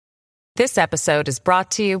This episode is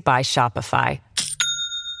brought to you by Shopify.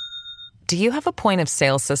 Do you have a point of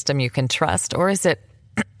sale system you can trust, or is it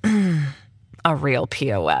a real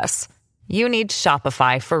POS? You need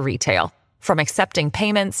Shopify for retail. From accepting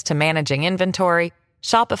payments to managing inventory,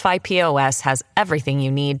 Shopify POS has everything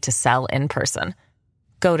you need to sell in person.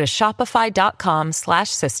 Go to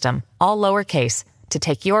shopify.com/system, all lowercase, to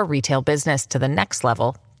take your retail business to the next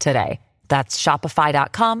level today. That's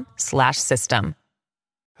shopify.com/system.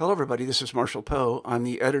 Hello, everybody. This is Marshall Poe. I'm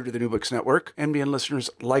the editor of the New Books Network. NBN listeners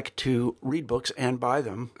like to read books and buy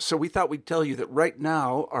them. So we thought we'd tell you that right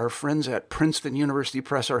now, our friends at Princeton University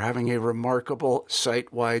Press are having a remarkable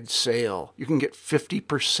site-wide sale. You can get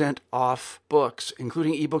 50% off books,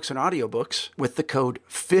 including ebooks and audiobooks, with the code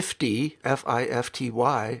 50,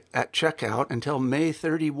 F-I-F-T-Y, at checkout until May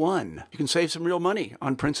 31. You can save some real money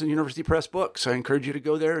on Princeton University Press books. I encourage you to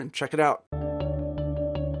go there and check it out.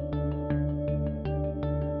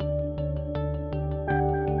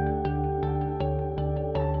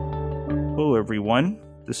 Hello, everyone.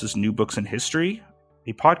 This is New Books in History,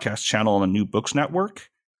 a podcast channel on the New Books Network.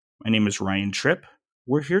 My name is Ryan Tripp.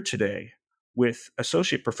 We're here today with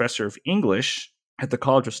Associate Professor of English at the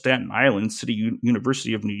College of Staten Island,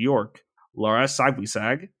 University of New York, Laura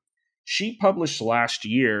Sagwisag. She published last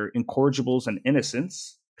year Incorrigibles and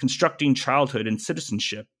Innocence, Constructing Childhood and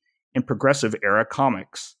Citizenship in Progressive Era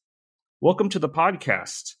Comics. Welcome to the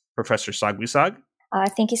podcast, Professor Sagwisag.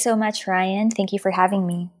 Thank you so much, Ryan. Thank you for having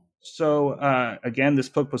me. So, again, this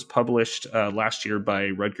book was published last year by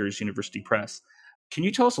Rutgers University Press. Can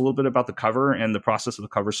you tell us a little bit about the cover and the process of the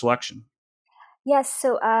cover selection? Yes,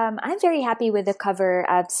 so I'm very happy with the cover.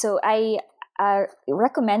 So I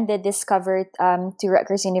recommended this cover to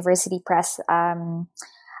Rutgers University Press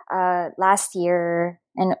last year,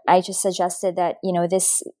 and I just suggested that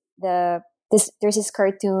there's this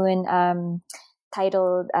cartoon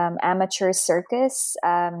titled Amateur Circus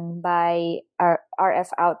by R.F.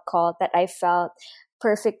 Outcalt that I felt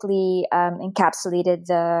perfectly encapsulated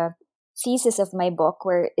the thesis of my book,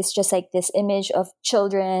 where it's just like this image of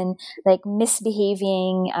children like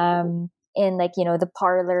misbehaving in the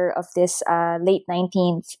parlor of this late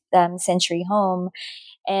 19th century home.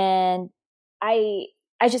 And I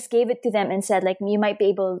just gave it to them and said, you might be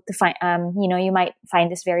able to find, you might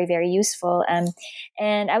find this very, very useful. And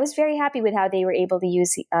I was very happy with how they were able to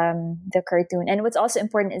use the cartoon. And what's also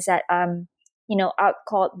important is that,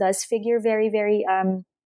 Outcalt does figure very, very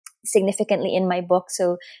significantly in my book.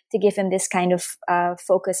 So to give him this kind of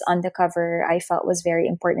focus on the cover, I felt was very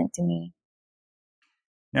important to me.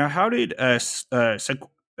 Now, how did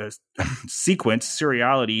sequence,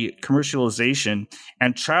 seriality, commercialization,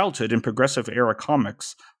 and childhood in progressive era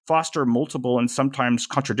comics foster multiple and sometimes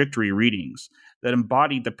contradictory readings that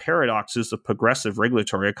embodied the paradoxes of progressive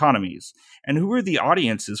regulatory economies? And who are the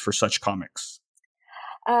audiences for such comics?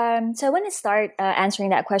 So I want to start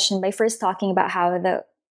answering that question by first talking about how the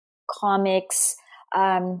comics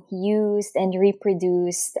used and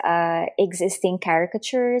reproduced existing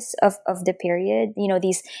caricatures of the period,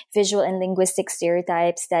 these visual and linguistic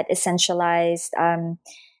stereotypes that essentialized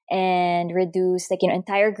and reduced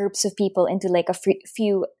entire groups of people into a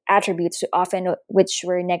few attributes, often which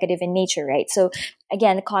were negative in nature, right? So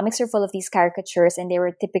again, the comics are full of these caricatures, and they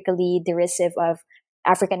were typically derisive of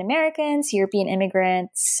African Americans, European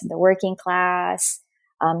immigrants, the working class,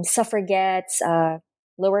 suffragettes,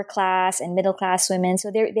 lower class and middle class women.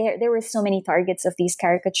 So there were so many targets of these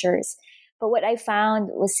caricatures. But what I found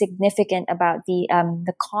was significant about the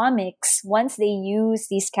comics, once they use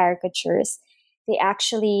these caricatures, they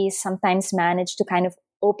actually sometimes manage to kind of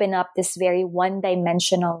open up this very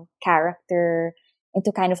one-dimensional character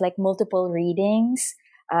into kind of multiple readings.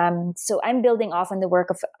 So I'm building off on the work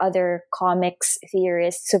of other comics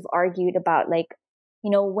theorists who've argued about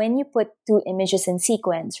when you put two images in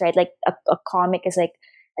sequence, right? A comic is a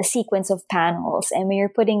sequence of panels. And when you're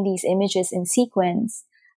putting these images in sequence,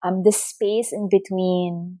 the space in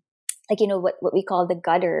between, what we call the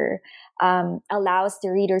gutter, allows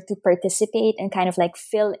the reader to participate and kind of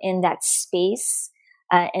fill in that space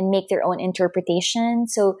and make their own interpretation.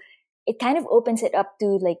 So it kind of opens it up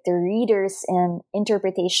to the reader's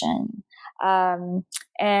interpretation. And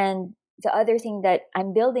the other thing that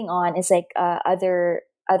I'm building on is other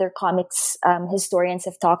comics historians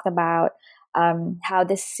have talked about how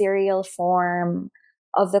the serial form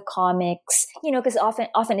of the comics, because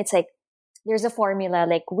often it's there's a formula,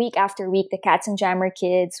 week after week, the Katzenjammer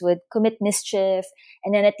kids would commit mischief,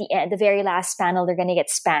 and then at the end, the very last panel, they're going to get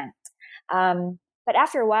spanked. But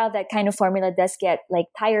after a while, that kind of formula does get like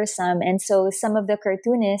tiresome. And so some of the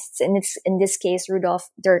cartoonists, and it's in this case, Rudolf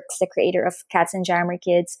Dirks, the creator of Cats and Jammer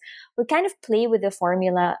Kids, would kind of play with the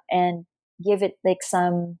formula and give it like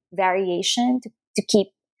some variation to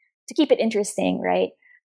keep it interesting, right?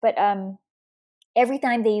 But every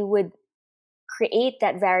time they would create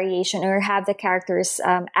that variation or have the characters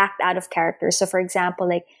act out of character. So, for example,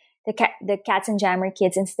 like the Cats and Jammer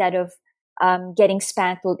Kids, instead of getting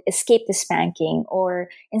spanked, would escape the spanking, or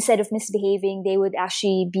instead of misbehaving, they would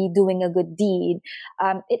actually be doing a good deed.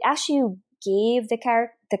 It actually gave the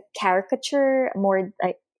caricature more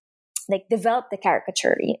like developed the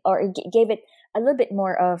caricature, or gave it a little bit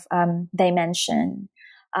more of dimension.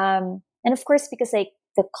 And of course, because like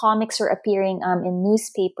the comics were appearing in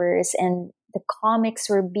newspapers, and the comics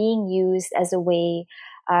were being used as a way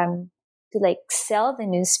to like sell the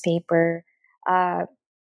newspaper,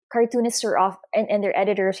 cartoonists were and their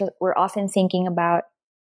editors were often thinking about,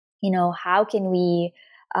 how can we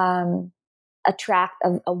attract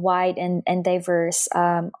a wide and diverse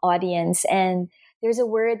audience. And there's a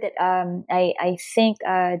word that I think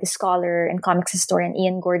the scholar and comics historian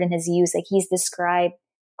Ian Gordon has used. Like, he's described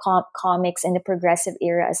comics in the progressive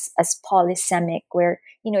era as polysemic, where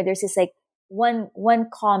there's this like one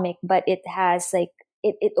comic, but it has like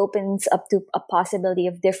it opens up to a possibility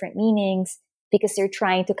of different meanings, because they're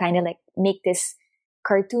trying to kind of like make this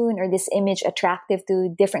cartoon or this image attractive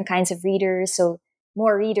to different kinds of readers. So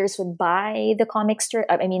more readers would buy the comic strip.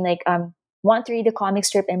 Want to read the comic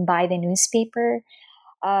strip and buy the newspaper.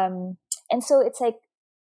 And so it's like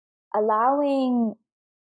allowing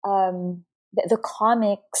the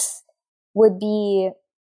comics would be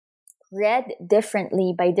read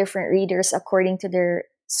differently by different readers according to their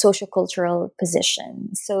sociocultural position.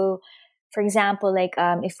 So, for example, like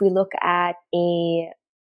if we look at a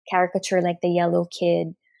caricature like the Yellow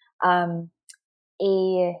Kid,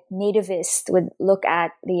 a nativist would look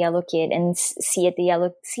at the Yellow Kid and see the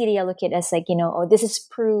Yellow Kid as like, this is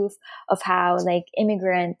proof of how like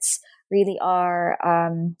immigrants really are,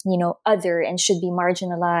 other and should be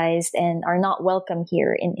marginalized and are not welcome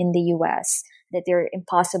here in the U.S., that they're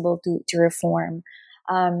impossible to reform.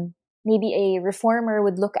 Maybe a reformer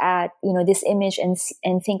would look at, this image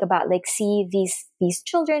and think about like, see, these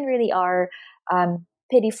children really are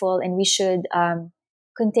pitiful, and we should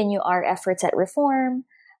continue our efforts at reform.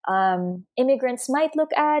 Immigrants might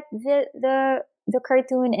look at the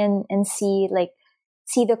cartoon and see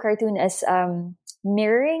the cartoon as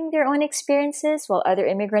mirroring their own experiences, while other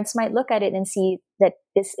immigrants might look at it and see that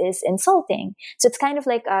this is insulting. So it's kind of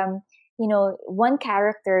like one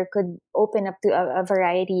character could open up to a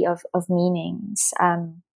variety of meanings.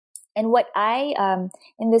 And what I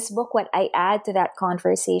in this book, what I add to that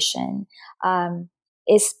conversation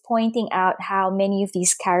is pointing out how many of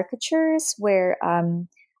these caricatures were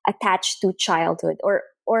attached to childhood, or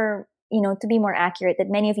to be more accurate, that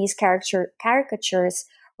many of these caricatures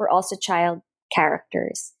were also child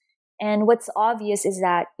characters. And what's obvious is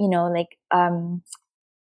that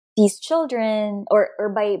these children, or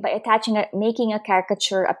by making a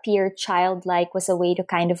caricature appear childlike, was a way to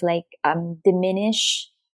kind of like diminish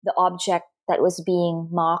the object that was being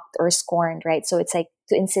mocked or scorned, right? So it's like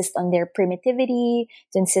to insist on their primitivity,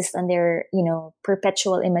 to insist on their,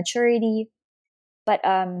 perpetual immaturity. But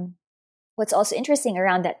what's also interesting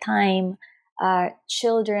around that time,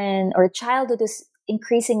 childhood was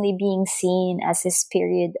increasingly being seen as this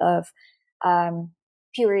period of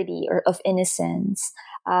purity or of innocence.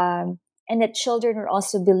 And that children were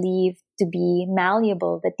also believed to be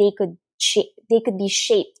malleable, that they could be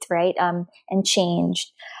shaped, right, and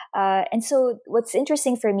changed. And so what's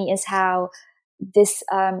interesting for me is how this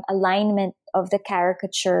alignment of the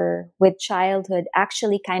caricature with childhood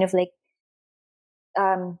actually kind of like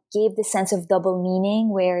gave this sense of double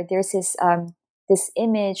meaning, where there's this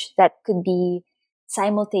image that could be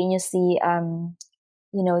simultaneously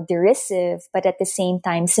derisive, but at the same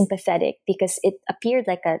time sympathetic, because it appeared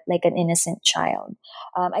like an innocent child.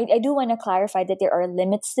 I do want to clarify that there are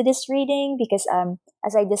limits to this reading, because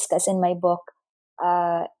as I discuss in my book,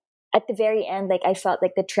 at the very end, like I felt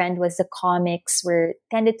like the trend was the comics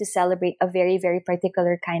tended to celebrate a very, very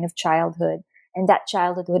particular kind of childhood, and that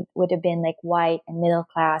childhood would have been like white and middle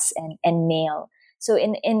class and male. So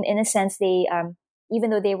in a sense, they even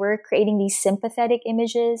though they were creating these sympathetic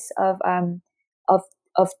images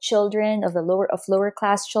of children, of lower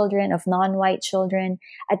class children, of non-white children,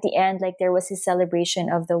 at the end, like there was a celebration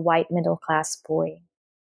of the white middle class boy.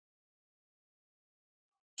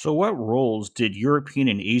 So what roles did European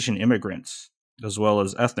and Asian immigrants, as well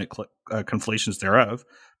as ethnic conflations thereof,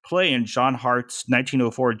 play in John Hart's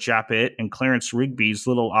 1904 Japhet and Clarence Rigby's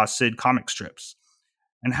Little Oz Sid comic strips?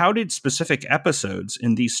 And how did specific episodes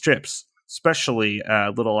in these strips, especially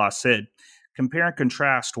Little Acid, compare and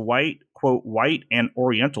contrast white and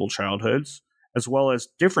Oriental childhoods, as well as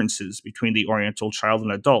differences between the Oriental child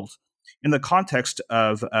and adult in the context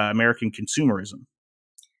of American consumerism?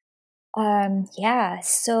 Yeah.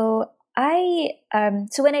 So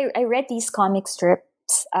so when I read these comic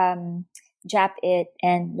strips, Jap It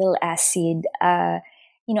and Lil Acid, I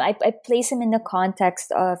place them in the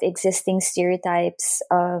context of existing stereotypes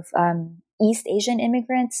of East Asian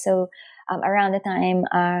immigrants. So around the time,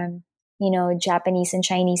 Japanese and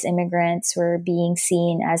Chinese immigrants were being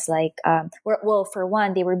seen as for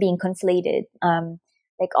one, they were being conflated.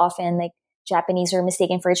 Often, Japanese were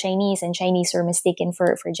mistaken for Chinese, and Chinese were mistaken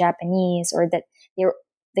for Japanese, or that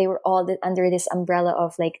they were all under this umbrella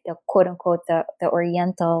of the quote unquote the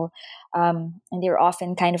Oriental, and they were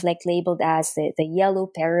often kind of labeled as the yellow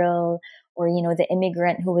peril, or the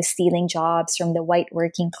immigrant who was stealing jobs from the white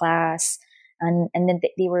working class, and then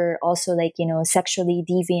they were also sexually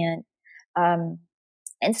deviant,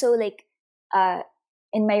 and so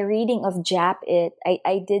in my reading of Jap It,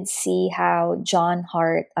 I did see how John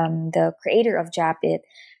Hart, the creator of Jap It,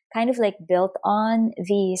 kind of built on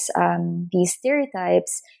these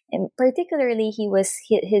stereotypes, and particularly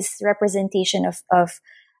his representation of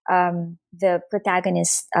the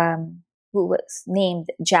protagonist, who was named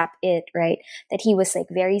Jap It, right? That he was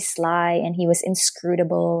very sly and he was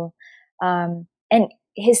inscrutable, and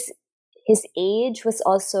his age was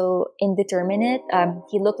also indeterminate.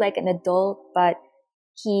 He looked like an adult, but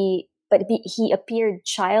he appeared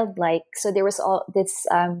childlike. So there was all this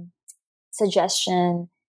suggestion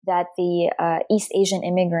that the East Asian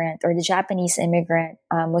immigrant or the Japanese immigrant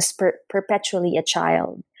was perpetually a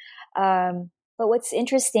child. But what's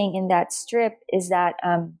interesting in that strip is that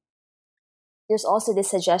there's also this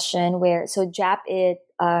suggestion where Jap It,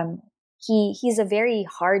 he's a very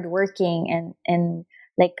hardworking and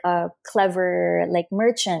clever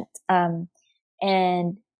merchant,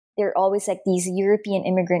 and they're always these European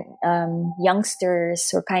immigrant youngsters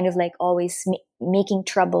who are kind of always making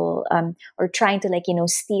trouble, or trying to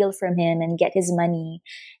steal from him and get his money,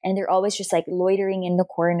 and they're always just loitering in the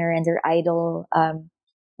corner and they're idle,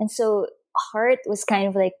 and so Hart was kind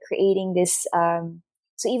of creating this.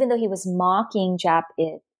 So even though he was mocking Jap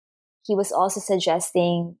It, he was also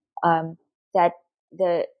suggesting that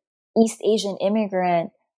the East Asian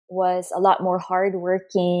immigrant was a lot more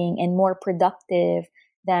hardworking and more productive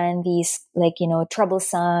than these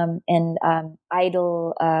troublesome and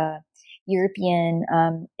idle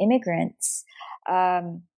European immigrants.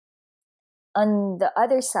 On the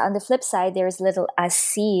other side, on the flip side, there's Little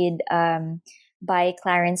Acid by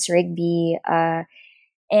Clarence Rigby,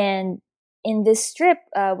 and in this strip,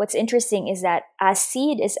 what's interesting is that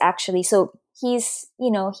Acid is actually he's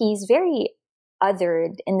very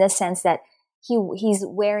othered in the sense that he's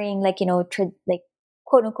wearing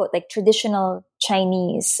quote unquote traditional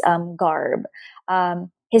Chinese garb.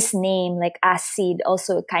 His name Acid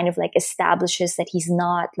also kind of establishes that he's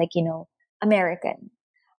not American.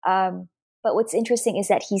 But what's interesting is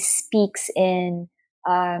that he speaks in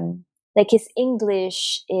his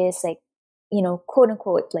English is quote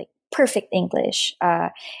unquote perfect English.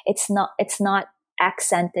 It's not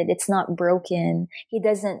accented. It's not broken. He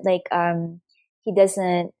doesn't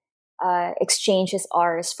exchange his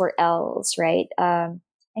R's for L's, right? And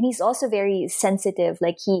he's also very sensitive.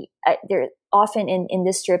 There often in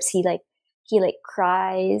the strips, he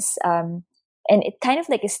cries, and it kind of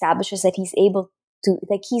establishes that he's able to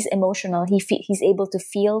he's emotional. He's able to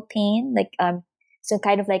feel pain, so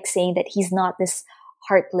kind of saying that he's not this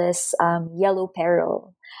heartless yellow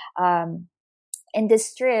peril. And this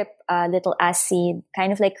strip, Little Acid,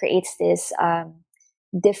 kind of creates this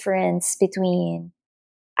difference between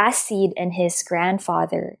Acid and his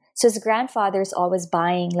grandfather. So his grandfather is always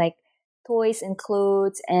buying toys and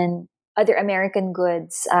clothes and other American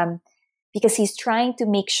goods, because he's trying to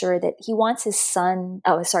make sure that he wants his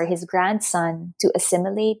grandson to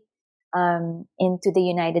assimilate into the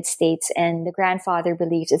United States. And the grandfather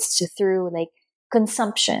believes it's through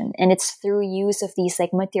consumption, and it's through use of these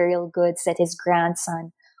material goods that his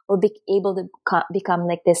grandson will be able to become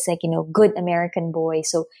this good American boy.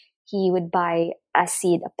 So he would buy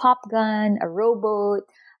Acid a pop gun, a rowboat,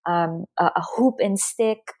 a hoop and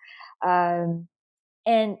stick, and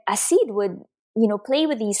Acid would play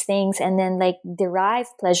with these things and then derive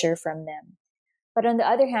pleasure from them. But on the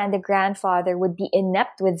other hand, the grandfather would be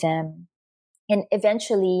inept with them. And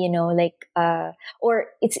eventually, or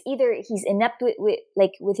it's either he's inept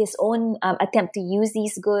with his own attempt to use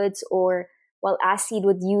these goods, or while Acid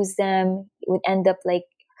would use them, it would end up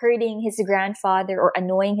hurting his grandfather or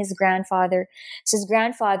annoying his grandfather. So his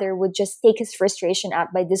grandfather would just take his frustration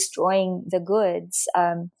out by destroying the goods.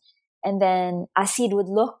 And then Asid would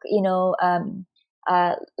look,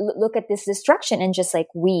 look at this destruction and just like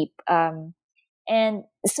weep. And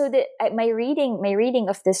so my reading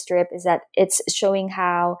of this strip is that it's showing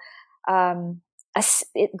how the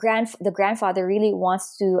grandfather really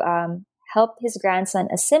wants to help his grandson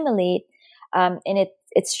assimilate, and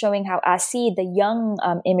it's showing how Asid, the young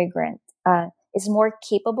immigrant, is more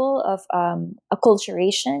capable of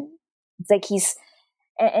acculturation. It's like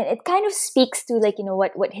and it kind of speaks to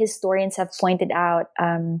what historians have pointed out.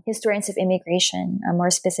 Historians of immigration,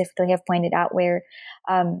 more specifically, have pointed out where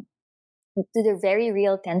to the very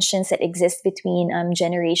real tensions that exist between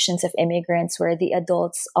generations of immigrants, where the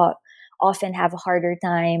adults often have a harder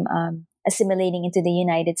time assimilating into the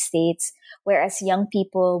United States, whereas young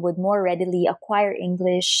people would more readily acquire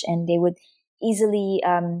English, and they would easily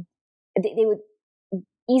kind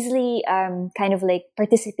of like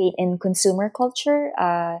participate in consumer culture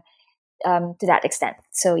to that extent.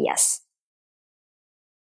 So yes.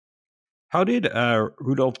 How did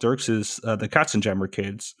Rudolf Dirks's The Katzenjammer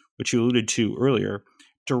Kids, which you alluded to earlier,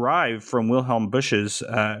 derive from Wilhelm Busch's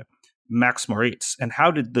Max Moritz? And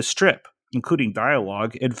how did the strip, including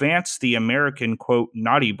dialogue, advance the American, quote,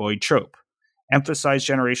 naughty boy trope, emphasize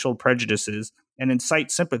generational prejudices, and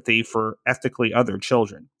incite sympathy for ethnically other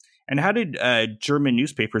children? And how did German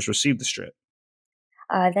newspapers receive the strip?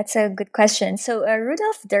 That's a good question. So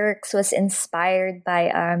Rudolf Dirks was inspired by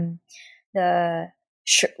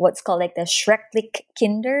what's called like the Schrecklich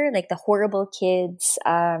Kinder, like the horrible kids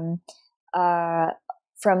from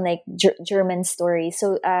like German stories.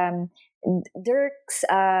 So Dirks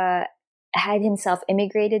had himself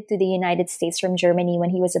immigrated to the United States from Germany when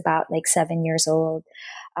he was about like 7 years old.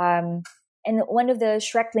 And one of the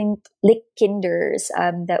Schrecklich Kinders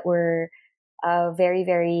that were very,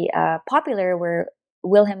 very popular were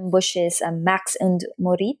Wilhelm Busch's Max und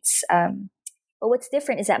Moritz. But what's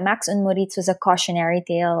different is that Max und Moritz was a cautionary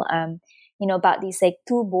tale, about these like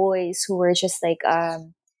two boys who were just like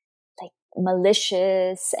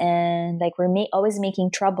malicious and like were always making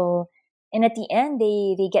trouble. And at the end,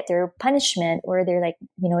 they get their punishment, where they're like,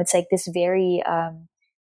 it's like this very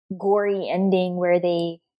gory ending where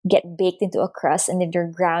they get baked into a crust and then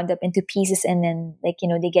they're ground up into pieces, and then like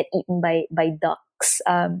they get eaten by ducks.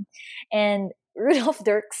 And Rudolf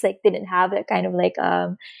Dirks like didn't have that kind of like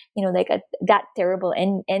that terrible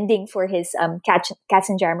ending for his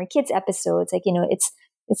Katzenjammer Kids episodes. Like it's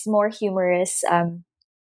more humorous,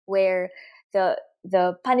 where the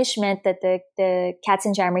punishment that the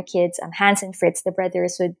Katzenjammer Kids, Hans and Fritz, the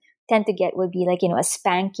brothers, would tend to get would be like a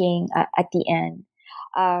spanking at the end,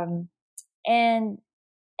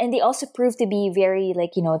 and they also proved to be very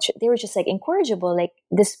like they were just like incorrigible. Like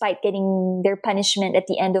despite getting their punishment at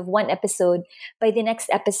the end of one episode, by the next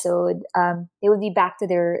episode they would be back to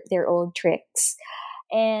their old tricks.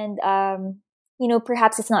 And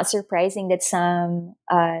perhaps it's not surprising that some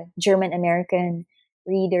German American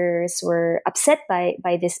readers were upset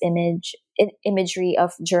by this imagery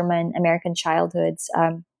of German American childhoods.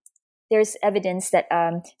 There's evidence that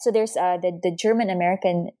so there's the German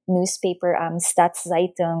American newspaper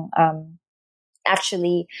Staatszeitung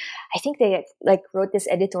actually, I think they like wrote this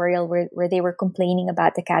editorial where they were complaining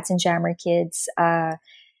about the Katzenjammer Kids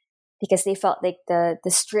because they felt like the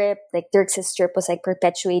strip, like Dirks' strip, was like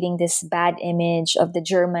perpetuating this bad image of the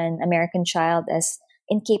German American child as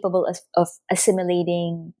incapable of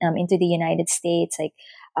assimilating into the United States,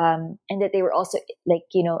 and that they were also like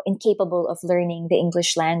incapable of learning the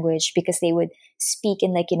English language because they would speak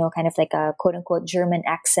in like kind of like a quote unquote German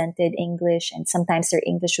accented English, and sometimes their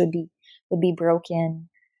English would be broken.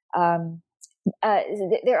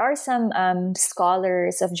 There are some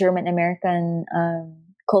scholars of German American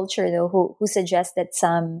culture though who suggest that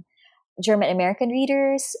some German American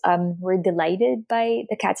readers were delighted by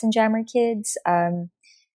the Katzenjammer Kids.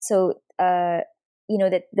 So that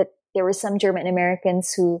there were some German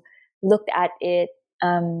Americans who looked at it,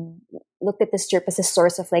 looked at the strip as a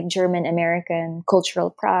source of like German American cultural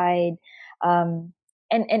pride, and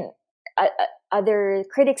other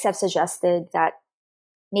critics have suggested that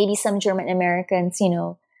maybe some German Americans,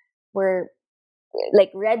 were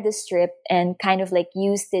like read the strip and kind of like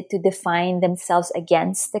used it to define themselves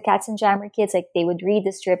against the Katzenjammer Kids. Like they would read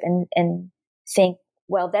the strip and think,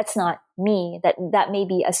 well, that's not me. That may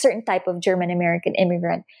be a certain type of German American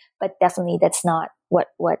immigrant, but definitely that's not what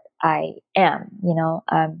I am.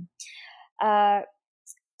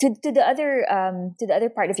 To the other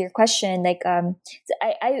part of your question, like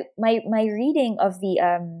my reading of the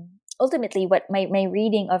ultimately what my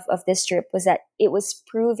reading of this strip was that it was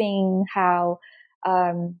proving how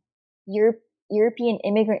Europe, European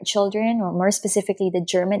immigrant children, or more specifically the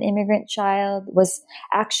German immigrant child, was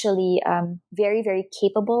actually very, very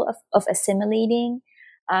capable of assimilating,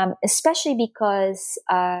 especially because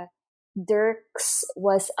Dirks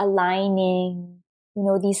was aligning,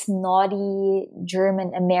 these naughty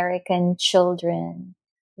German American children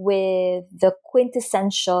with the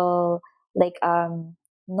quintessential, like,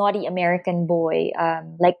 naughty American boy,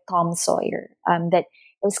 like Tom Sawyer. That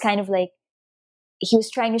it was kind of like he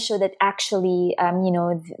was trying to show that actually,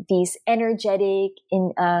 these energetic,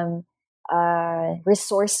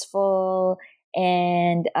 resourceful,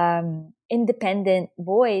 and independent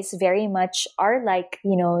boys very much are like,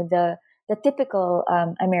 the typical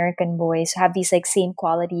American boys who have these like same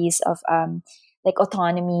qualities of like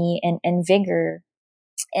autonomy and vigor.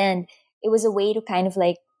 And it was a way to kind of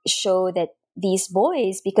like show that these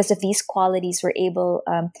boys, because of these qualities, were able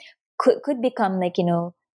could become like,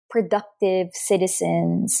 productive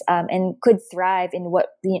citizens, and could thrive in what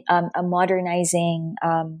a modernizing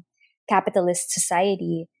capitalist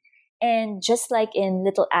society. And just like in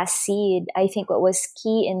Little As Seed, I think what was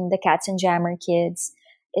key in the Katzenjammer Kids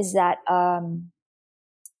is that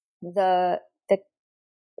the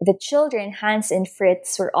the children, Hans and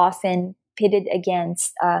Fritz, were often pitted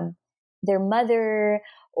against their mother,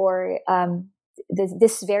 or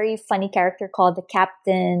this very funny character called the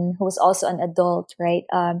Captain, who was also an adult, right?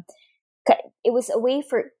 It was a way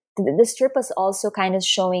for the strip was also kind of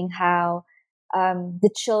showing how the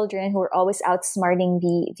children who were always outsmarting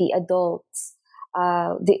the adults,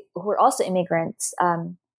 who were also immigrants,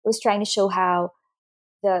 was trying to show how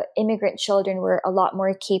the immigrant children were a lot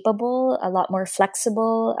more capable, a lot more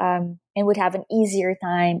flexible, and would have an easier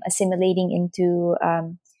time assimilating into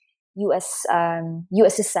U.S.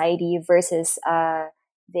 society versus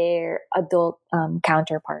their adult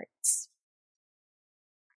counterparts.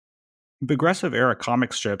 Progressive era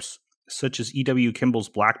comic strips, such as E.W. Kimball's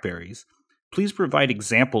Blackberries, please provide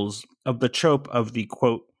examples of the trope of the,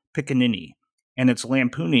 quote, pickaninny and its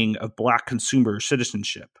lampooning of Black consumer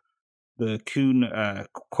citizenship, the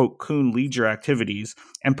quote, coon leisure activities,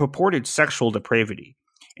 and purported sexual depravity,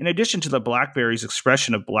 in addition to the Blackberries'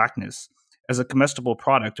 expression of Blackness as a comestible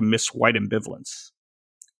product amidst white ambivalence.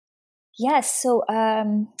 Yes, so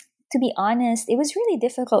to be honest, it was really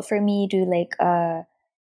difficult for me to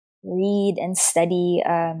read and study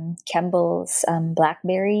Kemball's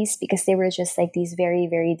Blackberries, because they were just like these very,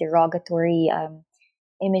 very derogatory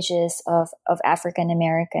images of African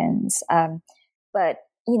Americans. But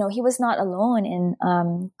he was not alone in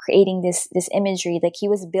creating this imagery. Like, he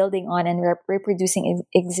was building on and reproducing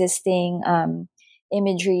existing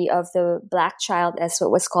imagery of the Black child as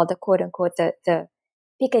what was called the quote unquote the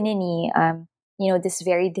pickaninny. This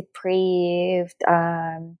very depraved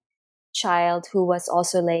child who was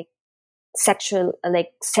also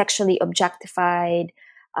sexually objectified,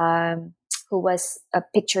 who was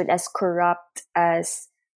pictured as corrupt, as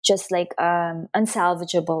just like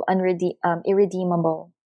unsalvageable,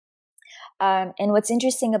 irredeemable. And what's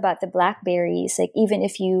interesting about the Blackberries, like, even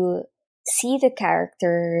if you see the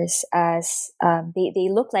characters as they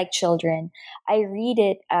look like children, I read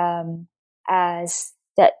it as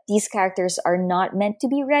that these characters are not meant to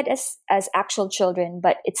be read as actual children,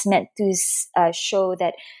 but it's meant to show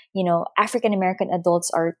that African American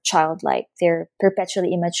adults are childlike, they're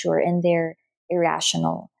perpetually immature, and they're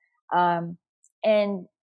irrational. And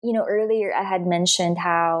earlier I had mentioned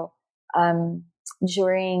how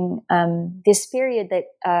during this period that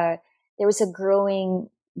there was a growing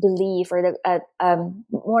belief, or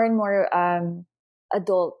more and more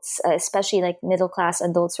adults, especially like middle class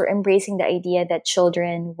adults, were embracing the idea that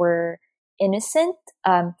children were innocent.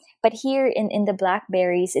 But here in the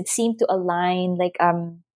Blackberries, it seemed to align, like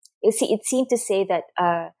it seemed to say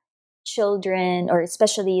that children, or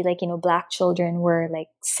especially Black children, were like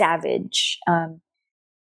savage.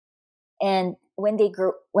 And when they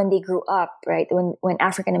grew up, right, when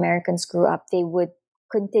African Americans grew up, they would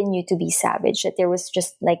continue to be savage. That there was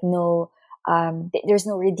just like there's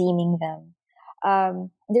no redeeming them.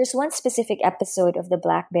 There's one specific episode of the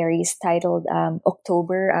Blackberries titled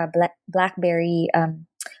October,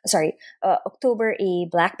 October, a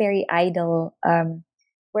Blackberry Idol,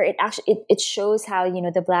 where it shows how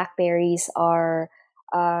the Blackberries are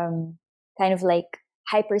kind of like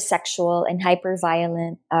hypersexual and hyper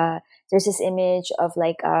violent. There's this image of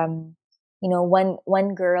one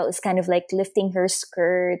girl is kind of like lifting her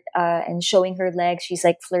skirt and showing her legs. She's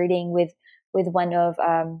like flirting with one of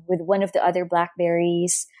the other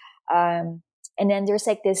Blackberries, and then there's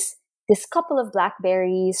like this couple of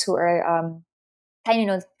Blackberries who are kind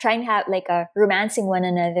of, trying to have like a romancing one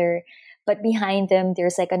another. But behind them,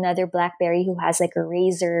 there's like another blackberry who has like a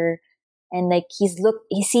razor, and like he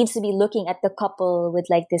seems to be looking at the couple with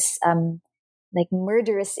like this like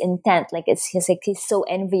murderous intent. Like he's so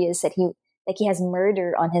envious that he has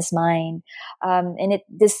murder on his mind. And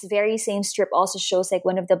this very same strip also shows like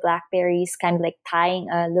one of the blackberries kind of like tying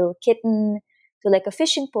a little kitten to like a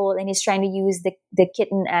fishing pole, and he's trying to use the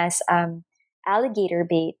kitten as alligator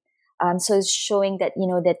bait. So it's showing that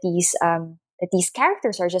that these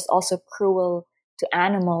characters are just also cruel to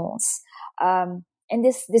animals. And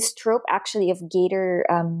this trope actually of gator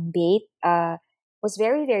bait was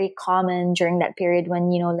very, very common during that period when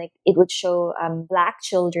like it would show black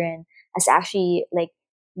children as actually like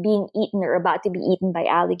being eaten or about to be eaten by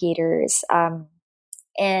alligators.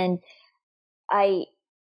 And I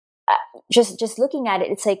just looking at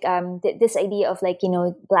it, it's like this idea of like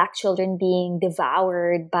black children being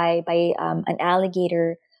devoured by an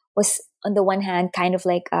alligator was on the one hand kind of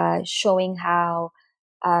like showing how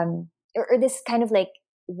or this kind of like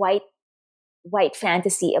white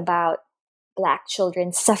fantasy about black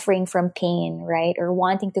children suffering from pain, right, or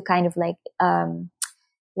wanting to kind of like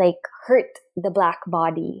hurt the black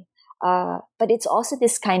body, but it's also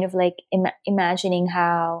this kind of like imagining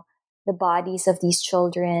how the bodies of these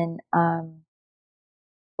children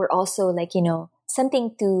were also like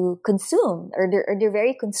something to consume, or they're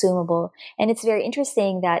very consumable. And it's very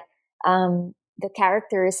interesting that the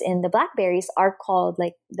characters in the blackberries are called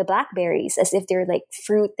like the blackberries, as if they're like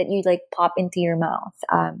fruit that you like pop into your mouth.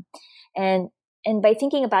 And by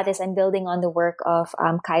thinking about this, I'm building on the work of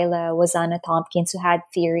Kyla Wazana Tompkins, who had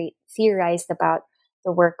theorized about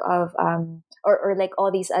the work of or like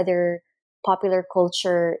all these other popular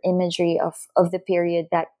culture imagery of the period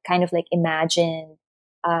that kind of like imagined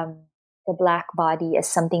the black body as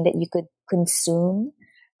something that you could consume.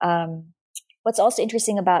 What's also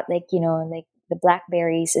interesting about like the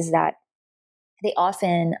blackberries is that they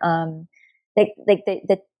often like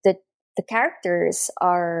the characters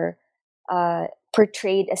are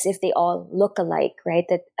portrayed as if they all look alike, right?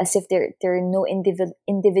 That as if there are no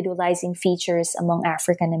individualizing features among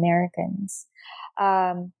African Americans.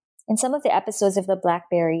 And some of the episodes of the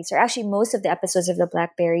blackberries, or actually most of the episodes of the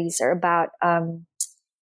blackberries, are about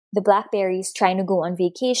the blackberries trying to go on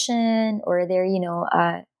vacation, or they're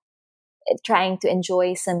trying to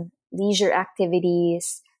enjoy some leisure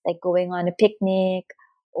activities like going on a picnic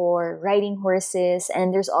or riding horses.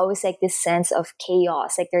 And there's always like this sense of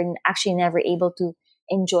chaos, like they're actually never able to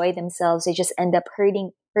enjoy themselves. They just end up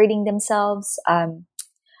hurting themselves. And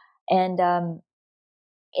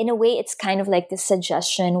in a way, it's kind of like this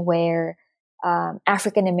suggestion where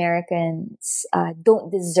African Americans don't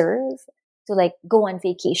deserve to like go on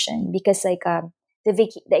vacation, because like the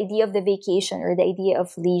idea of the vacation or the idea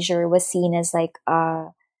of leisure was seen as like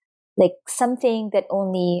something that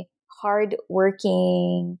only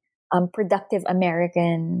hardworking, productive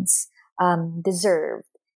Americans deserved.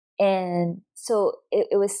 And so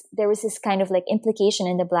there was this kind of like implication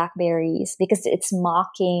in the blackberries, because it's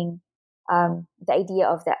mocking the idea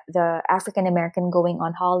of the African American going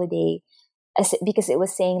on holiday, because it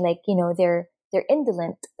was saying like they're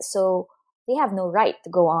indolent, so they have no right to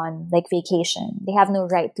go on like vacation. They have no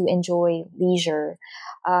right to enjoy leisure.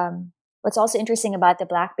 What's also interesting about the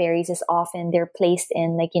blackberries is often they're placed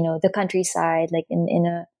in like the countryside, like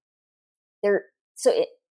in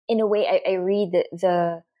a way I read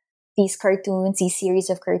these series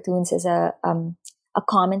of cartoons as a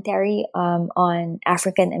commentary on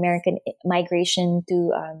African American migration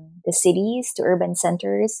to the cities, to urban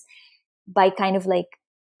centers, by kind of like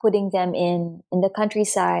putting them in the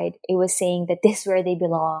countryside. It was saying that this is where they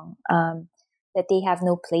belong, that they have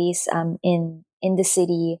no place in the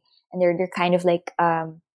city, and they're kind of like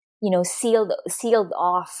sealed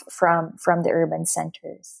off from the urban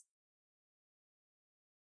centers.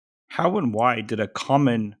 How and why did a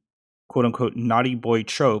common quote unquote naughty boy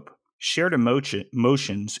trope, shared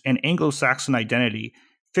emotions, and Anglo-Saxon identity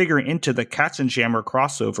figure into the Katzenjammer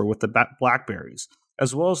crossover with the Blackberries,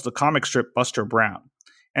 as well as the comic strip Buster Brown?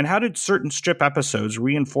 And how did certain strip episodes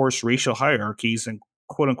reinforce racial hierarchies and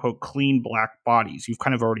quote unquote clean black bodies? You've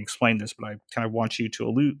kind of already explained this, but I kind of want you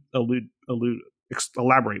to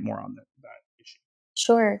elaborate more on that issue.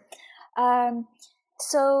 Sure.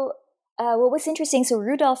 So what was interesting, so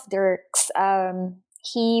Rudolph Dirks,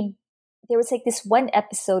 there was like this one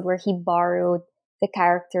episode where he borrowed the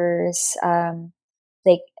characters,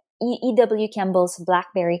 like E.W. Campbell's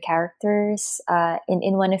Blackberry characters,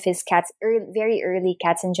 in one of his very early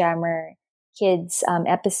Katzenjammer Kids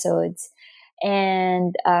episodes,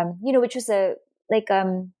 and which was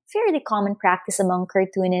fairly common practice among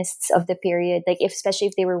cartoonists of the period. Like, especially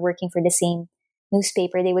if they were working for the same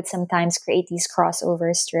newspaper, they would sometimes create these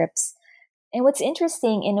crossover strips. And what's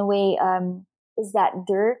interesting in a way is that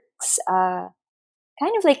Dirks kind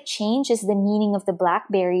of like changes the meaning of the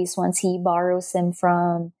blackberries once he borrows them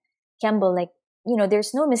from Kemble. Like,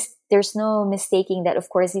 there's no mistaking that, of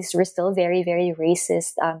course, these were still very, very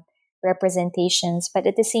racist representations. But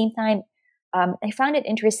at the same time, I found it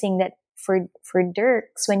interesting that for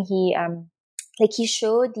Dirks, when he he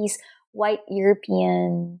showed these white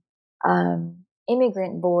European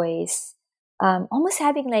immigrant boys almost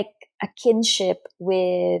having like a kinship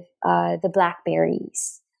with the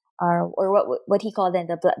blackberries, or what he called them,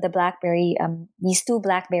 the blackberry, these two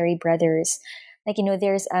blackberry brothers. Like,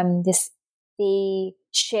 there's this, they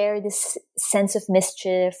share this sense of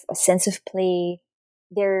mischief, a sense of play.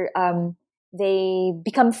 They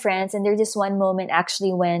become friends, and there's this one moment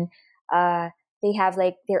actually when they have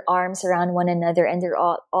like their arms around one another, and they're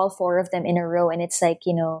all four of them in a row, and it's like,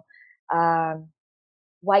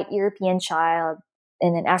 white European child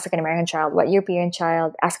and an African American child, white European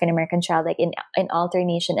child, African American child, like in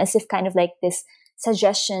alternation, as if kind of like this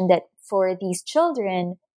suggestion that for these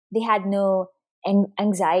children, they had no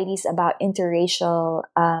anxieties about interracial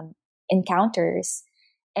encounters.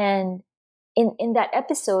 And in that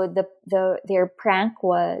episode, their prank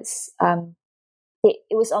was it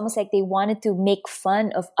was almost like they wanted to make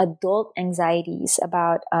fun of adult anxieties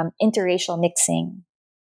about interracial mixing.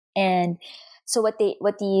 And so what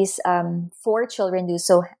these four children do,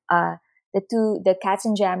 so the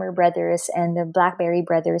Katzenjammer brothers and the Blackberry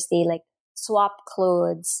brothers, they like swap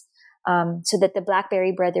clothes so that the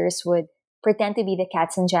Blackberry brothers would pretend to be the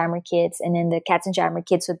Katzenjammer kids, and then the Katzenjammer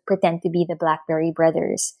kids would pretend to be the Blackberry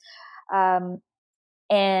brothers. And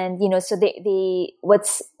so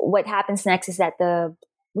what happens next is that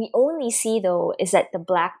we only see though is that the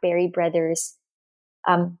Blackberry brothers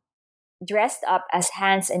dressed up as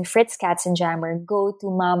Hans and Fritz Katzenjammer go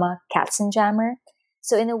to Mama Katzenjammer.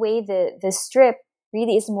 So in a way, the strip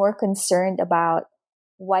really is more concerned about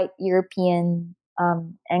white European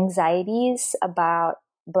anxieties about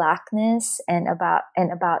blackness and about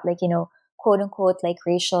like, quote unquote, like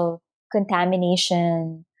racial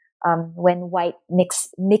contamination when white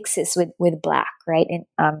mixes with black, right?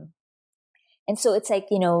 And so it's like,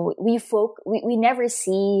 we never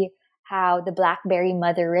see how the Blackberry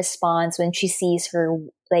mother responds when she sees her,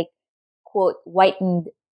 like, quote, whitened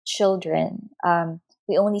children.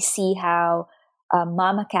 We only see how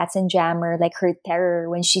Mama Katzenjammer, like, her terror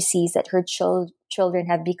when she sees that her children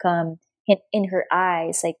have become, in her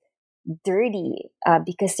eyes, like, dirty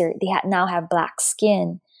because they now have black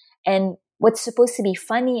skin. And what's supposed to be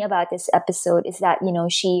funny about this episode is that,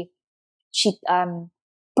 she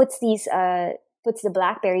puts the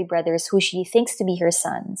Blackberry brothers, who she thinks to be her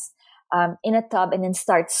sons, in a tub, and then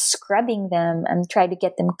starts scrubbing them and try to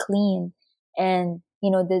get them clean. And,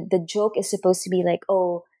 the joke is supposed to be like,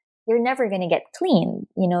 oh, you're never going to get clean,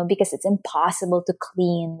 because it's impossible to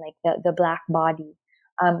clean like the black body.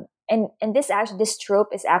 And this trope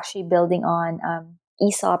is actually building on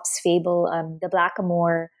Aesop's fable, the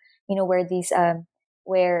Blackamoor,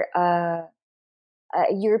 where a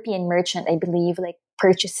European merchant, I believe, like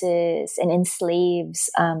purchases and enslaves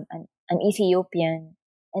an Ethiopian.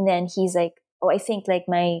 And then he's like, oh, I think like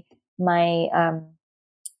my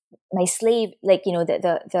slave, like,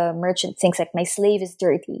 the merchant thinks like my slave is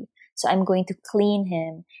dirty, so I'm going to clean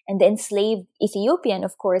him. And the enslaved Ethiopian,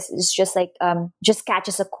 of course, is just like, just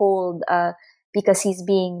catches a cold because he's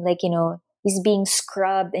being like, he's being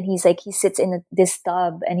scrubbed, and he's like, he sits in this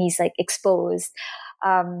tub and he's like exposed.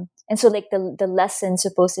 And so like the lesson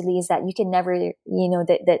supposedly is that you can never,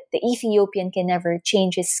 that the Ethiopian can never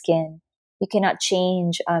change his skin. You cannot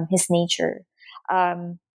change his nature.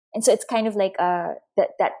 And so it's kind of like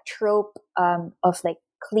that trope of like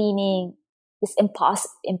cleaning this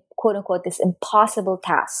quote unquote, this impossible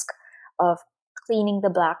task of cleaning the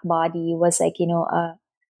black body was like, a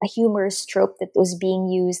humorous trope that was being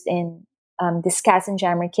used in this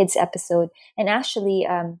Katzenjammer Kids episode, and actually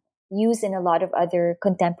used in a lot of other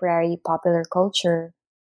contemporary popular culture.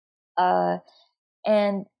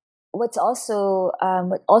 And what also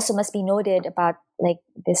must be noted about like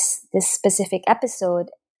this specific episode,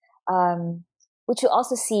 which you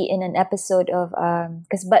also see in an episode of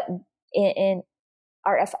in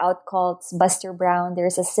RF Outcult's Buster Brown,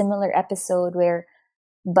 there's a similar episode where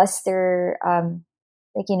Buster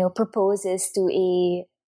proposes to a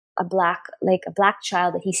black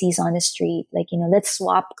child that he sees on the street, like, let's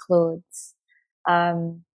swap clothes.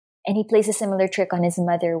 And he plays a similar trick on his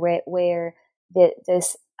mother where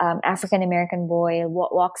this African American boy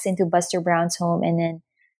walks into Buster Brown's home, and then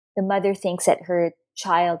the mother thinks that her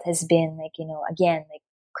child has been like, again, like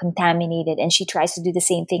contaminated, and she tries to do the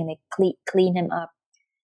same thing, like clean him up.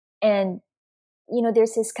 And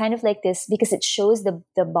there's this kind of like this, because it shows the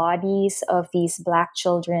bodies of these Black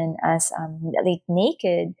children as like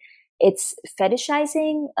naked. It's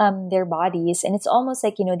fetishizing their bodies, and it's almost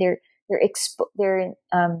like they're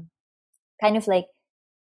kind of like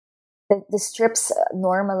the strips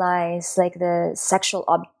normalize like the sexual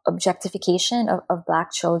objectification of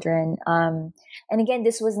Black children. And again,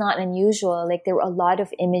 this was not unusual. Like there were a lot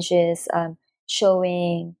of images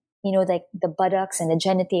showing, like the buttocks and the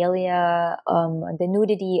genitalia, the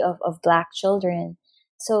nudity of Black children.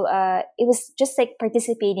 So it was just like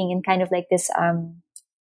participating in kind of like this,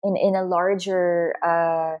 in a larger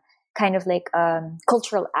kind of like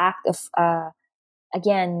cultural act of,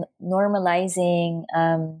 again, normalizing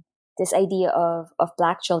this idea of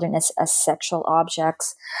Black children as sexual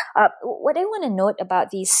objects. What I want to note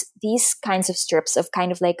about these kinds of strips of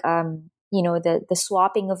kind of like, the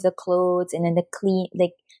swapping of the clothes, and then the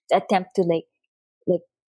attempt to like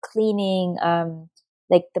cleaning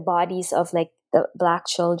like the bodies of like the Black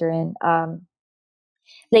children,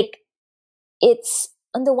 like it's,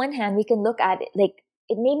 on the one hand we can look at it, like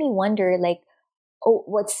it made me wonder, like, oh,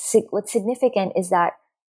 what's significant is that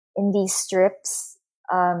in these strips,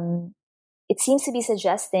 it seems to be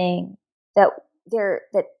suggesting that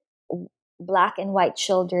Black and white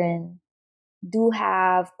children do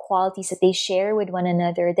have qualities that they share with one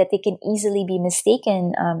another, that they can easily be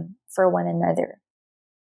mistaken for one another.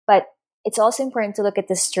 But it's also important to look at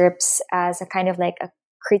the strips as a kind of like a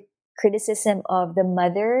criticism of the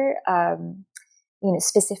mother,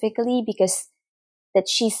 specifically because that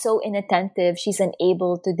she's so inattentive, she's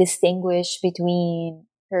unable to distinguish between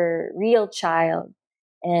her real child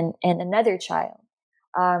and another child.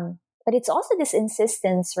 But it's also this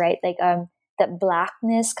insistence, right? Like that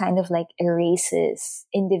Blackness kind of like erases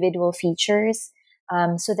individual features,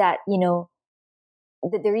 so that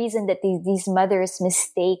the reason that these mothers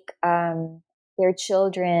mistake their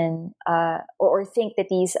children or think that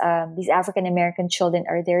these African American children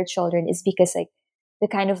are their children is because like the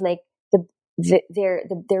kind of like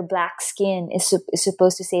their Black skin is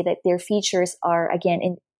supposed to say that their features are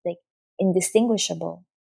again indistinguishable.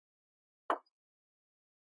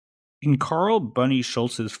 In Carl Bunny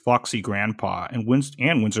Schultz's Foxy Grandpa and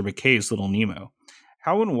Winsor McCay's Little Nemo,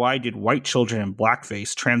 how and why did white children in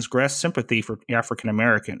blackface transgress sympathy for African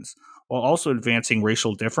Americans, while also advancing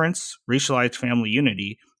racial difference, racialized family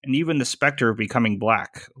unity, and even the specter of becoming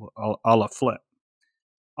Black, a la Flip?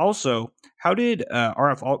 Also, how did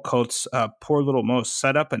R.F. Altcoat's Poor Little Mouse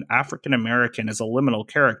set up an African American as a liminal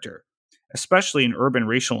character, especially in urban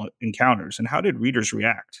racial encounters, and how did readers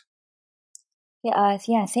react?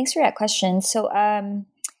 Yeah, thanks for that question. So,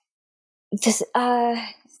 so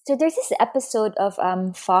there's this episode of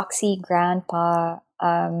Foxy Grandpa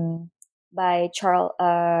by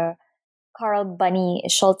Carl Bunny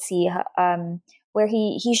Schultz, where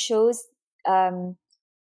he shows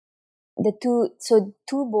the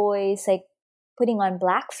two boys like putting on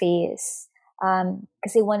blackface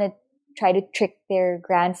because they want to try to trick their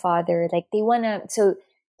grandfather. Like they want to. So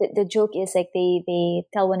the joke is like they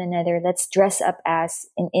tell one another, let's dress up as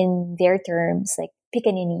in their terms like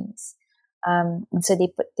pickaninnies. And so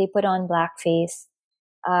they put on blackface,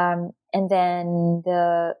 and then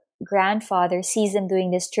the grandfather sees them doing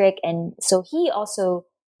this trick, and so he also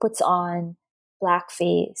puts on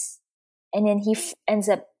blackface, and then he ends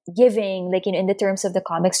up giving, like in the terms of the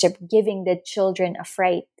comic strip, giving the children a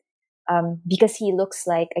fright, because he looks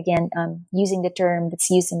like, again, using the term that's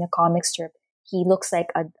used in the comic strip, he looks like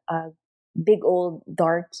a big old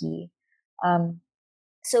darky.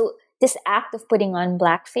 So this act of putting on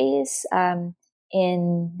blackface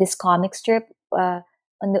in this comic strip, on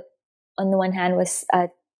the one hand, was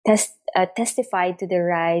testified to the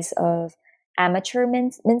rise of amateur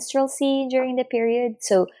minstrelsy during the period.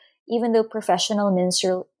 So even though professional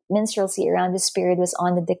minstrelsy around this period was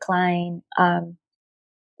on the decline, there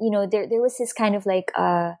was this kind of like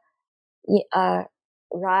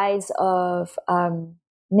rise of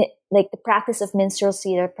like the practice of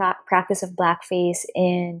minstrelsy, the practice of blackface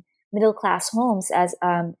in middle class homes as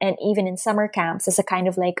and even in summer camps as a kind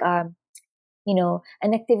of like an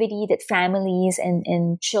activity that families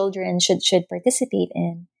and children should participate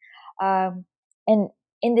in. And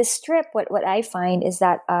in this strip, what I find is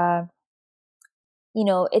that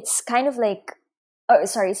it's kind of like,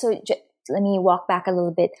 let me walk back a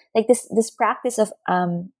little bit. Like this practice of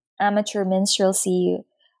amateur minstrelsy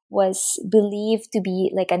was believed to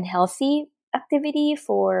be like unhealthy activity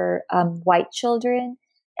for white children,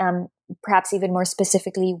 perhaps even more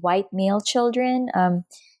specifically white male children,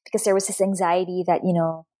 because there was this anxiety that,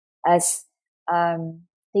 as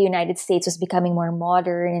the United States was becoming more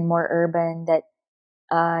modern and more urban, that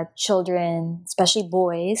children, especially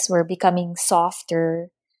boys, were becoming softer.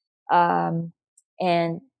 And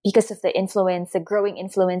because of the growing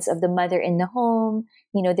influence of the mother in the home,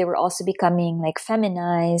 they were also becoming like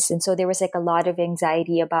feminized. And so there was like a lot of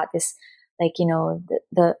anxiety about this, like,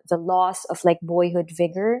 the loss of like boyhood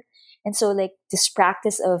vigor. And so like this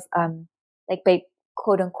practice of, like by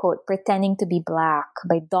quote unquote, pretending to be Black,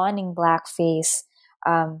 by donning blackface,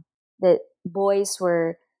 the boys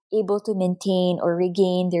were able to maintain or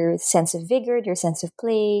regain their sense of vigor, their sense of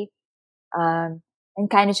play, and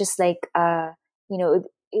kind of just like,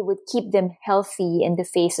 it would keep them healthy in the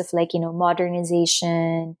face of like,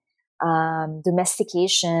 modernization,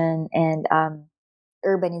 domestication, and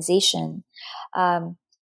urbanization.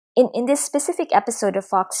 In this specific episode of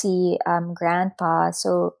Foxy Grandpa,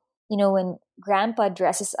 so, when Grandpa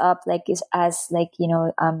dresses up like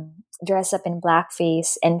dress up in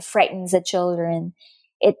blackface and frightens the children,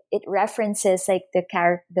 it references like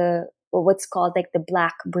the what's called like the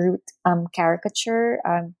Black Brute caricature,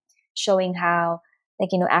 showing how like,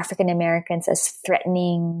 African Americans as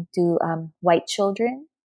threatening to white children.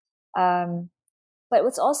 But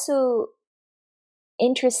what's also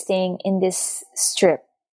interesting in this strip,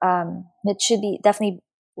 that should be definitely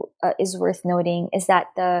is worth noting, is that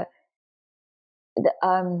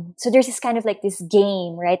so there's this kind of like this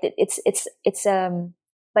game, right? It's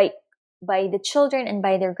by the children and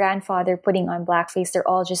by their grandfather putting on blackface, they're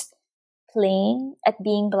all just playing at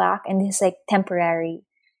being Black, and it's like temporary.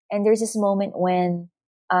 And there's this moment when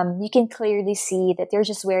you can clearly see that they're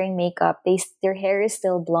just wearing makeup. Their hair is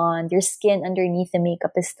still blonde. Their skin underneath the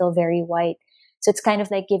makeup is still very white. So it's kind of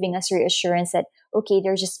like giving us reassurance that, okay,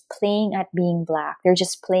 they're just playing at being Black. They're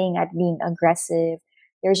just playing at being aggressive.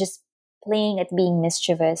 They're just playing at being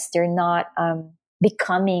mischievous. They're not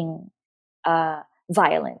becoming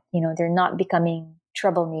violent. They're not becoming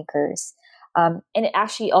troublemakers. And it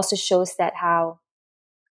actually also shows that how,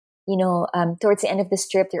 towards the end of the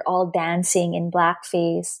strip, they're all dancing in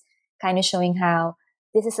blackface, kind of showing how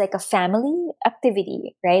this is like a family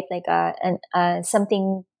activity, right? Like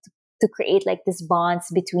something to create like this bonds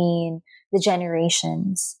between the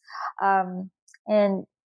generations. And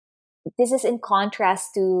this is in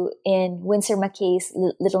contrast to in Winsor McCay's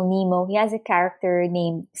Little Nemo. He has a character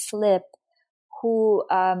named Flip, who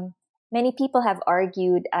many people have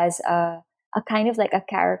argued as a kind of like a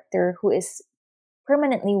character who is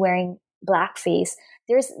permanently wearing blackface.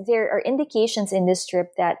 There are indications in this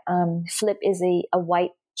strip that Flip is a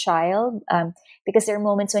white child, because there are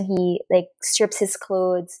moments when he like strips his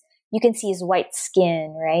clothes. You can see his white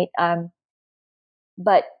skin, right?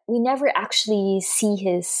 But we never actually see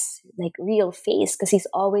his like real face because he's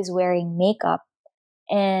always wearing makeup.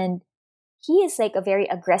 And he is like a very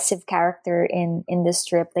aggressive character in the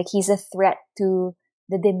strip. Like he's a threat to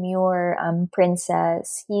the demure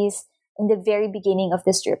princess. He's in the very beginning of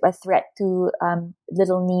the strip a threat to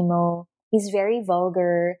Little Nemo. He's very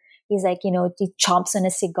vulgar. He's like, he chomps on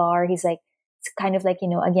a cigar. He's like, it's kind of like,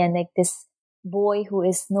 again, like this boy who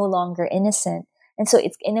is no longer innocent. And so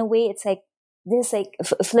it's in a way, it's like this, like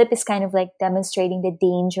Flip is kind of like demonstrating the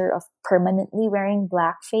danger of permanently wearing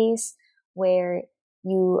blackface, where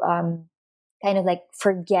you kind of like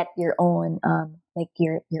forget your own like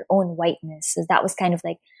your own whiteness. So that was kind of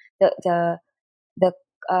like the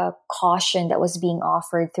caution that was being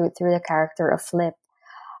offered through the character of Flip.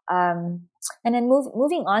 And then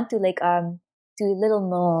moving on to like to Little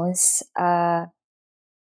Mose.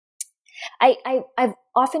 I've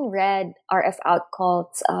often read R.F.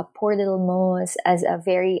 Outcault's Poor Little Mose as a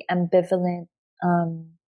very ambivalent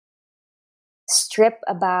strip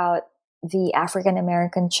about the African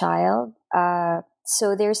American child.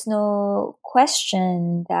 So there's no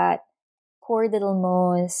question that Poor Little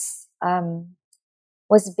Mose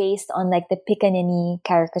was based on like the Pickaninny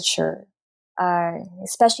caricature,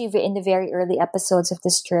 especially in the very early episodes of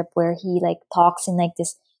the strip, where he like talks in like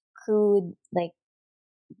this crude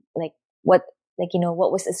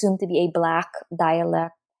what was assumed to be a Black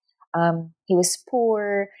dialect. He was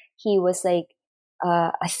poor. He was like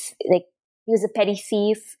he was a petty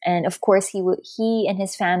thief, and of course he and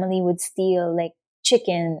his family would steal like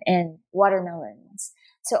chicken and watermelons.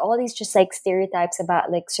 So all these just like stereotypes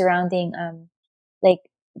about like surrounding like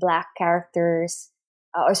Black characters,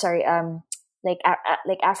 like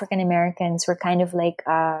African Americans were kind of like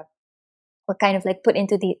put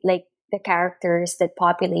into the characters that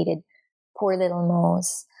populated Poor Little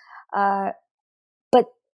Mose. But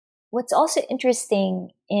what's also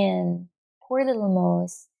interesting in Poor Little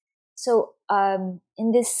Mose, so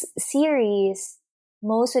in this series,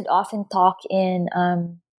 Mose would often talk in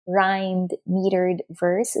rhymed, metered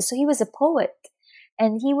verse. So he was a poet,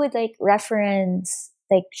 and he would like reference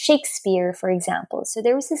like Shakespeare, for example. So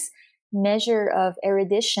there was this measure of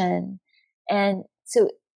erudition, and so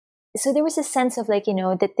there was a sense of like,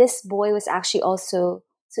 that this boy was actually also,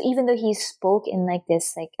 so even though he spoke in like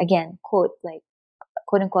this, like, again, quote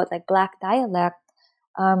unquote, like black dialect,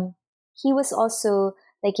 he was also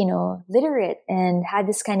like, literate and had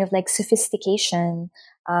this kind of like sophistication,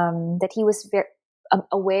 that he was very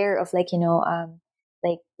aware of like,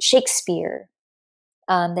 like Shakespeare,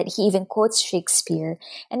 that he even quotes Shakespeare.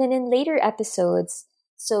 And then in later episodes,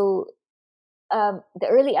 so the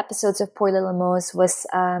early episodes of Poor Little Mose was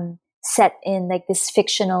set in like this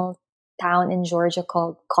fictional town in Georgia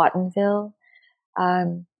called Cottonville.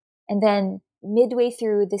 And then midway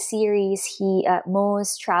through the series,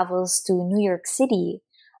 Mose travels to New York City,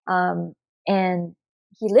 and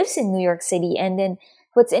he lives in New York City. And then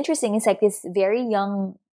what's interesting is like this very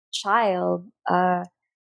young child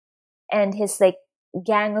and his like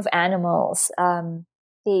gang of animals.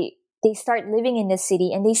 They start living in the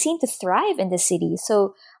city, and they seem to thrive in the city.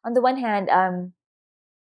 So on the one hand,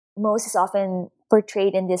 Mose is often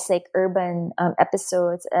portrayed in this like urban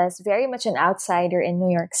episodes as very much an outsider in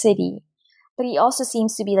New York City, but he also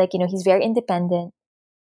seems to be like, he's very independent.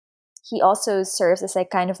 He also serves as like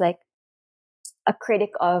kind of like a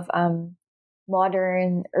critic of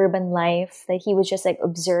modern urban life. Like he would just like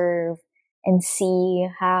observe and see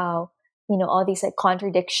how, all these like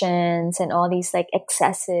contradictions and all these like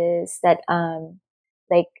excesses that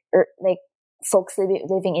like folks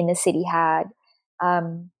living in the city had,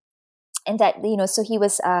 and that so he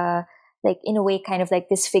was like in a way kind of like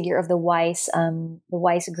this figure of the wise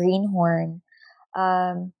greenhorn.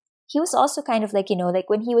 He was also kind of like like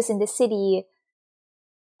when he was in the city,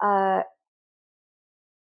 like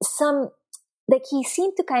he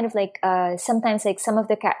seemed to kind of like sometimes like some of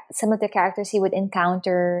the characters he would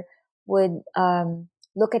encounter would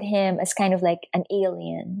look at him as kind of like an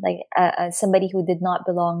alien, like somebody who did not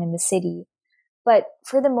belong in the city. But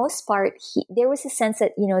for the most part, there was a sense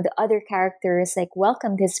that the other characters like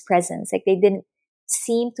welcomed his presence. Like they didn't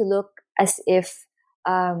seem to look as if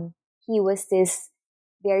he was this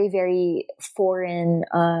very, very foreign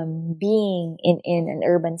being in an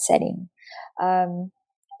urban setting. And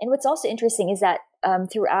what's also interesting is that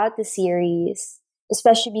throughout the series,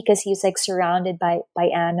 especially because he was like surrounded by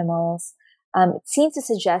animals, it seems to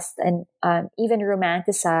suggest and even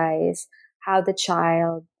romanticize how the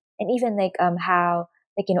child, and even like how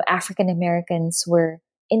like African Americans were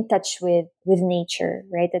in touch with nature,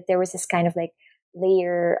 right? That there was this kind of like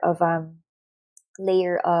layer of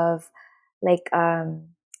like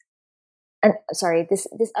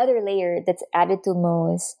this other layer that's added to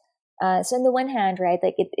Mose. So on the one hand, right,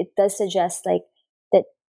 like it does suggest like that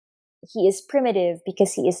he is primitive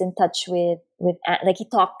because he is in touch with like he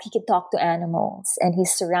can talk to animals and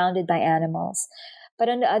he's surrounded by animals. But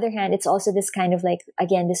on the other hand, it's also this kind of like,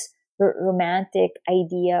 again, this romantic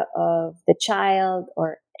idea of the child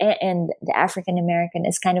and the African American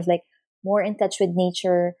is kind of like more in touch with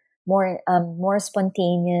nature, more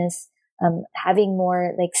spontaneous, having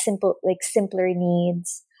more like simpler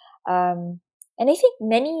needs. And I think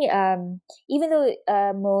many, even though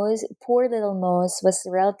Poor Little Mose was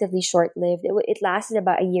relatively short-lived, it lasted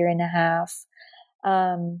about a year and a half.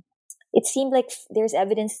 It seemed like there's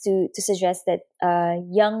evidence to suggest that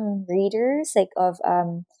young readers like of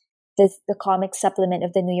the comic supplement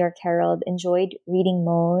of the New York Herald enjoyed reading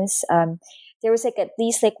Mose. There was like at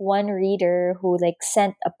least like one reader who like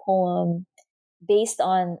sent a poem based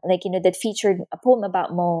on like that featured a poem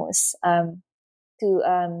about Mose to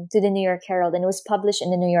the New York Herald, and it was published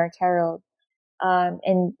in the New York Herald.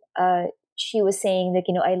 And she was saying that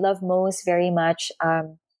I love Mose very much,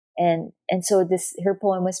 and so her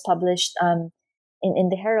poem was published in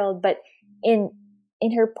the Herald. But in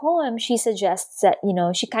her poem, she suggests that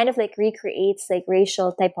she kind of like recreates like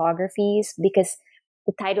racial typographies, because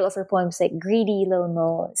the title of her poem is like Greedy Little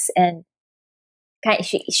Mose, and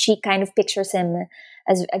she kind of pictures him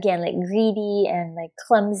as, again, like greedy and like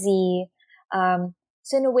clumsy.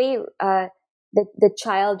 So in a way, the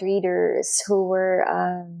child readers who were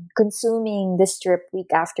consuming this strip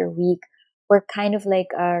week after week were kind of like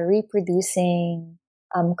reproducing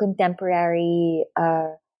contemporary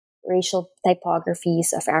racial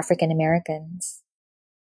typographies of African Americans.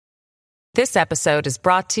 This episode is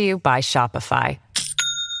brought to you by Shopify.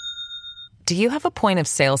 Do you have a point of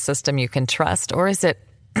sale system you can trust, or is it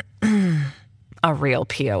a real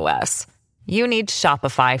POS? You need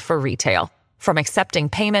Shopify for retail. From accepting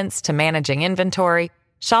payments to managing inventory,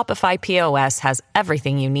 Shopify POS has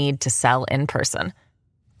everything you need to sell in person.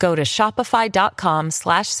 Go to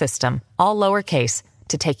shopify.com/system, all lowercase,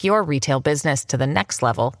 to take your retail business to the next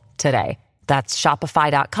level today. That's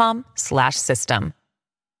shopify.com/system.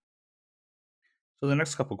 So the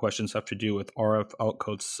next couple questions have to do with R.F.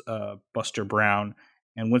 Outcote's Buster Brown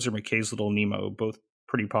and Winsor McCay's Little Nemo, both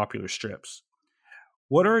pretty popular strips.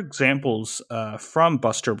 What are examples from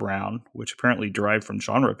Buster Brown, which apparently derived from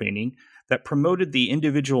genre painting, that promoted the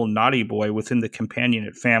individual naughty boy within the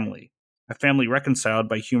companionate family, a family reconciled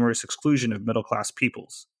by humorous exclusion of middle-class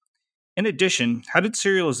peoples? In addition, how did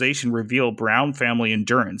serialization reveal Brown family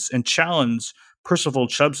endurance and challenge Percival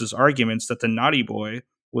Chubbs's arguments that the naughty boy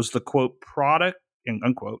was the, quote, product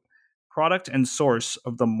and source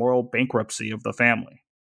of the moral bankruptcy of the family?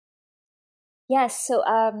 Yes, so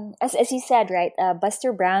as you said, right,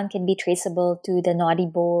 Buster Brown can be traceable to the naughty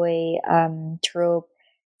boy trope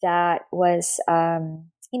that was,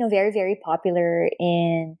 very, very popular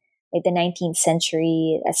in like the 19th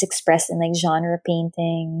century, as expressed in like genre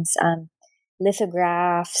paintings,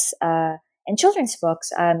 lithographs, and children's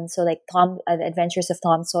books. So like The Adventures of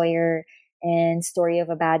Tom Sawyer and Story of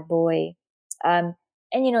a Bad Boy. And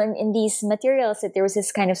in these materials, that there was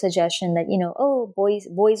this kind of suggestion that boys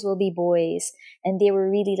will be boys, and they were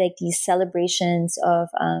really like these celebrations of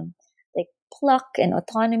like pluck and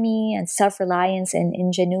autonomy and self-reliance and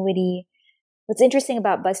ingenuity. What's interesting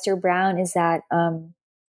about Buster Brown is that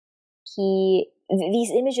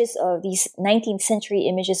these images of these 19th century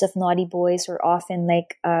images of naughty boys were often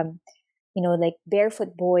like like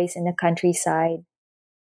barefoot boys in the countryside.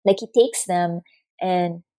 Like he takes them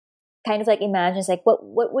and kind of like imagines like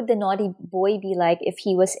what would the naughty boy be like if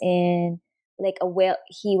he was in like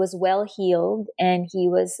he was well heeled and he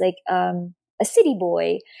was like a city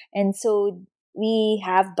boy. And so we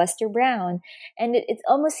have Buster Brown, and it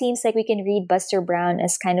almost seems like we can read Buster Brown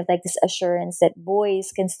as kind of like this assurance that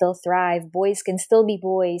boys can still thrive, boys can still be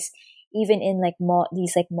boys, even in like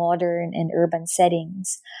these like modern and urban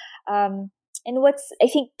settings. And what's, I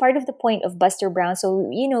think, part of the point of Buster Brown, so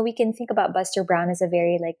we can think about Buster Brown as a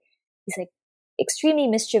very like, he's like extremely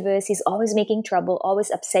mischievous. He's always making trouble, always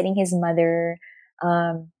upsetting his mother.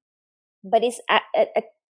 But it's, I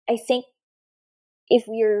think, if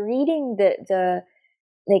we're reading the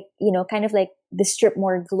like kind of like the strip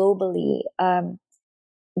more globally,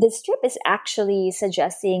 the strip is actually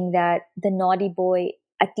suggesting that the naughty boy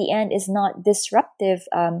at the end is not disruptive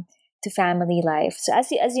to family life. So as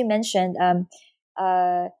you mentioned,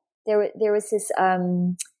 there was this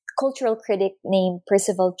cultural critic named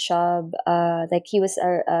Percival Chubb. Like he was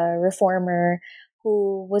a reformer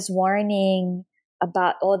who was warning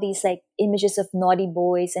about all these like images of naughty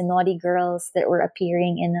boys and naughty girls that were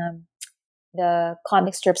appearing in the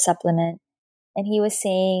comic strip supplement. And he was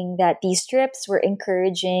saying that these strips were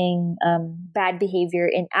encouraging bad behavior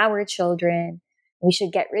in our children. We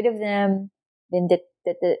should get rid of them. Then that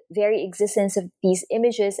the very existence of these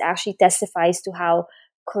images actually testifies to how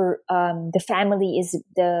the family is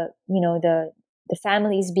the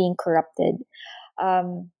family is being corrupted.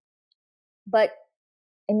 But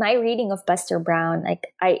in my reading of Buster Brown,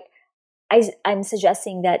 like I'm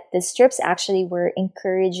suggesting that the strips actually were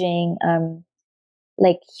encouraging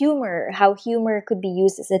like humor, how humor could be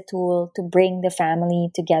used as a tool to bring the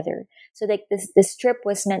family together. So like the strip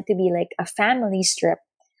was meant to be like a family strip,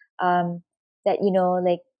 that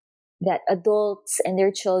like that adults and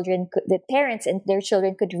their children the parents and their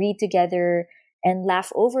children could read together and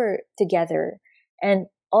laugh over together. And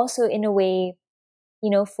also in a way,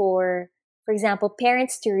 for example,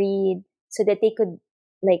 parents to read so that they could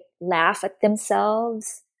like laugh at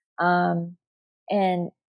themselves, and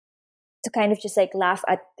to kind of just like laugh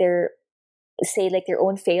at their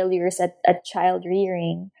own failures at child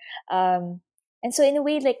rearing. And so in a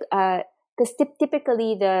way, like, because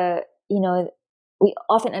typically we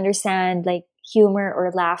often understand like humor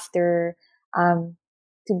or laughter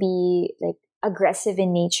to be like aggressive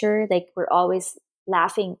in nature. Like we're always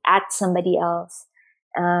laughing at somebody else,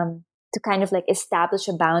 to kind of like establish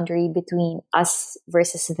a boundary between us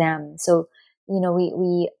versus them. So,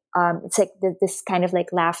 we it's like this kind of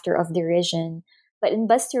like laughter of derision. But in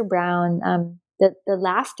Buster Brown, the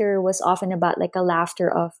laughter was often about like a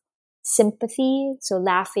laughter of sympathy. So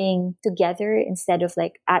laughing together instead of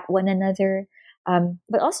like at one another.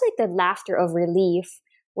 But also like the laughter of relief,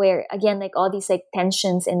 where again, like all these like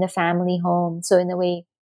tensions in the family home. So in a way,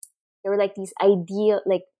 there were like these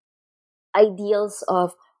ideals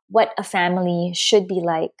of what a family should be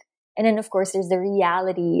like. And then of course there's the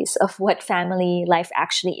realities of what family life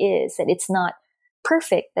actually is, that it's not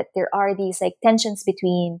perfect, that there are these like tensions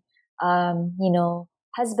between,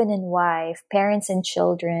 husband and wife, parents and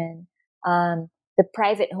children, the the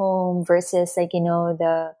private home versus like,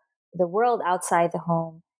 the world outside the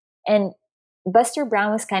home. And Buster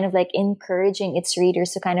Brown was kind of like encouraging its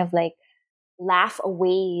readers to kind of like laugh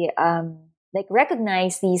away, like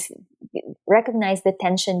recognize the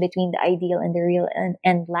tension between the ideal and the real,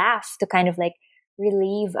 and laugh to kind of like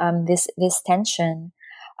relieve this tension.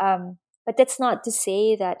 But that's not to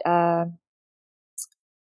say that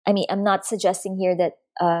I'm not suggesting here that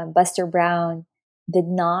Buster Brown did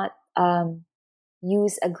not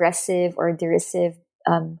use aggressive or derisive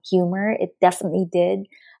humor. It definitely did.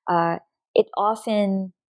 It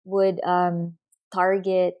often would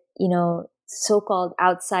target, so-called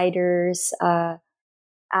outsiders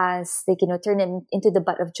as like, turn them into the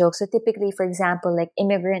butt of jokes. So typically, for example, like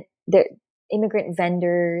immigrant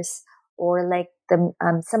vendors, or like the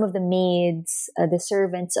some of the maids, the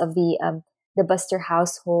servants of the Buster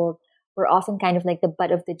household were often kind of like the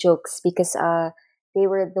butt of the jokes, because they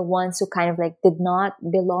were the ones who kind of like did not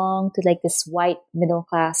belong to like this white middle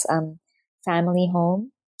class family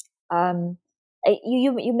home.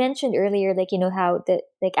 You mentioned earlier, like, how the,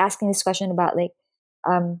 like, asking this question about like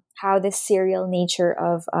how the serial nature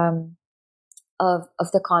of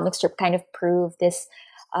the comic strip kind of proved this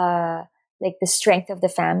like the strength of the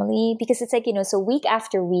family, because it's like, so week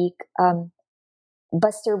after week, so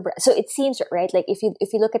it seems, right, like if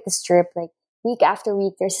you look at the strip, like week after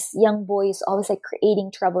week, there's this young boy who's always like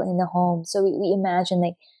creating trouble in the home. So we imagine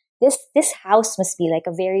like this house must be like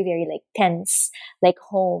a very, very like tense like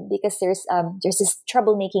home, because there's this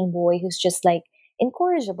troublemaking boy who's just like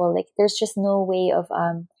incorrigible. Like there's just no way of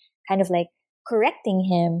kind of like correcting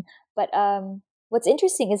him. But what's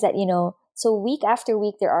interesting is that, so week after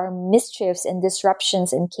week there are mischiefs and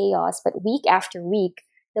disruptions and chaos, but week after week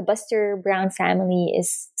the Buster Brown family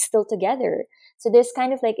is still together. So there's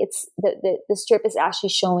kind of like, it's the strip is actually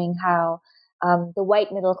showing how the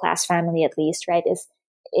white middle class family, at least, right,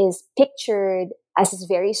 is pictured as this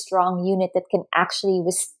very strong unit that can actually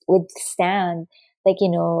withstand like,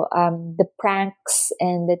 the pranks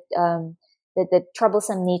and the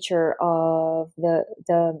troublesome nature of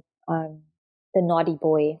the naughty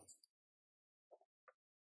boy.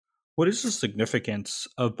 What is the significance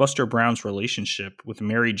of Buster Brown's relationship with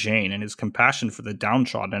Mary Jane and his compassion for the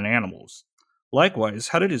downtrodden animals? Likewise,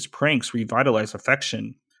 how did his pranks revitalize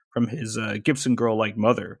affection from his Gibson girl-like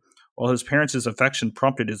mother, while his parents' affection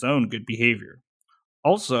prompted his own good behavior?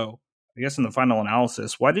 Also, I guess in the final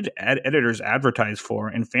analysis, why did editors advertise for,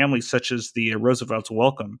 in families such as the Roosevelt's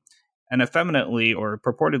welcome, an effeminately or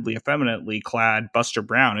purportedly effeminately clad Buster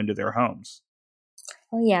Brown into their homes?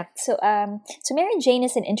 Oh yeah, so Mary Jane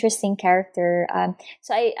is an interesting character.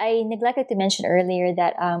 So I neglected to mention earlier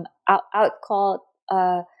that Outcalt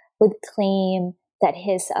would claim that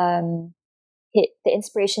the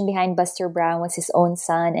inspiration behind Buster Brown was his own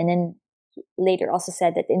son, and then later also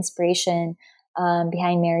said that the inspiration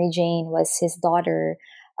behind Mary Jane was his daughter.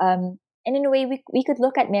 And in a way, we could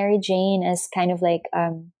look at Mary Jane as kind of like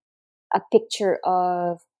a picture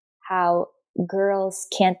of how girls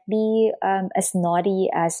can't be as naughty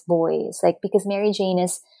as boys, like, because Mary Jane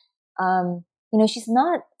is she's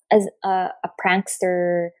not as a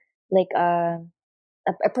prankster, like a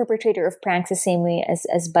perpetrator of pranks the same way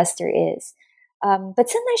as Buster is, but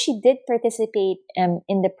sometimes she did participate in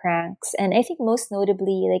the pranks, and I think most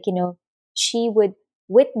notably, like, she would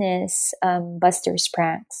witness Buster's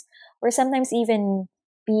pranks, or sometimes even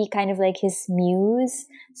be kind of like his muse.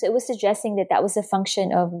 So it was suggesting that was a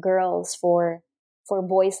function of girls for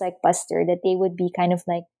boys like Buster, that they would be kind of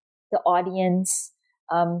like the audience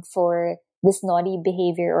for this naughty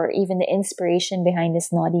behavior, or even the inspiration behind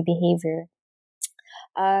this naughty behavior.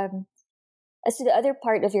 As to the other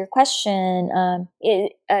part of your question, I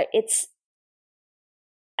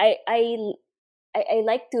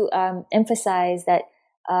like to emphasize that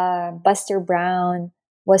Buster Brown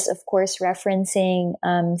was, of course, referencing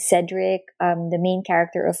Cedric, the main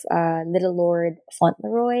character of Little Lord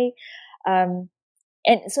Fauntleroy. And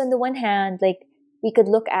so on the one hand, like, we could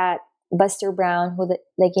look at Buster Brown, who,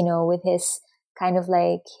 like, with his kind of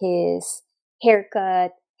like his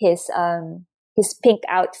haircut, his pink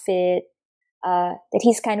outfit, that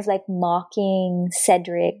he's kind of like mocking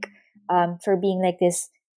Cedric for being like this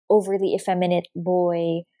overly effeminate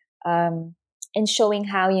boy, and showing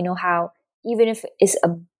how, how even if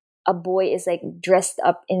a boy is like dressed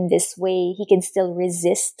up in this way, he can still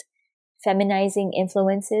resist feminizing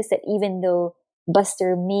influences, that even though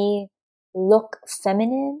Buster may look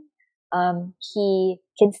feminine, he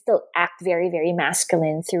can still act very, very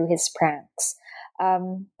masculine through his pranks.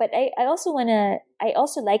 But I also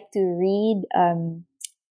like to read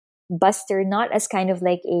Buster not as kind of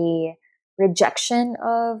like a rejection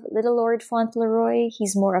of Little Lord Fauntleroy.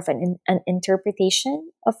 He's more of an interpretation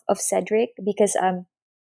of Cedric, because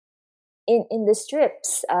in the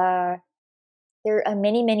strips, there are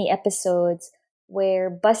many episodes where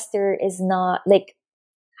Buster is not, like,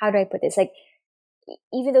 how do I put this? Like,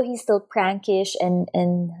 even though he's still prankish and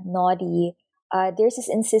naughty, there's this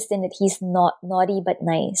insistence that he's not naughty but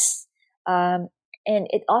nice. And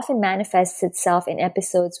it often manifests itself in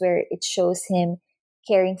episodes where it shows him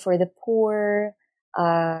caring for the poor.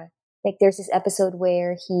 Like there's this episode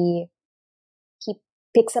where he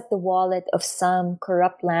picks up the wallet of some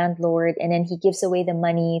corrupt landlord, and then he gives away the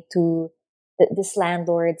money to this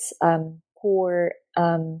landlord's poor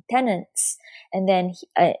tenants. And then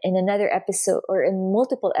in another episode, or in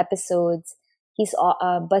multiple episodes,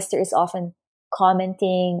 Buster is often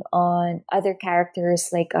commenting on other characters,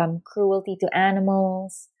 like cruelty to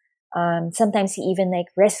animals. Sometimes he even like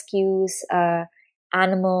rescues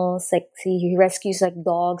animals, like he rescues like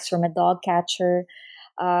dogs from a dog catcher.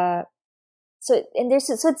 So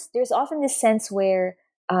there's often this sense where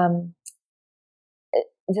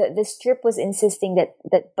the strip was insisting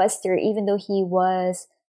that Buster, even though he was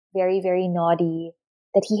very, very naughty,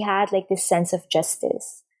 that he had like this sense of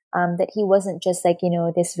justice. That he wasn't just like,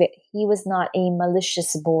 he was not a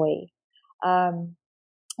malicious boy. And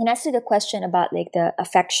as to the question about like the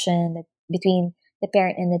affection between the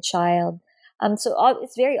parent and the child, so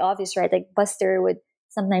it's very obvious, right? Like Buster would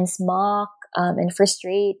sometimes mock and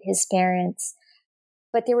frustrate his parents.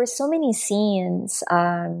 But there were so many scenes,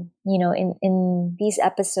 in these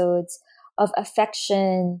episodes of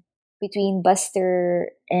affection between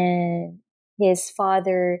Buster and his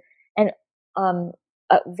father, and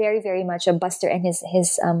very, very much of Buster and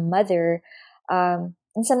his mother. And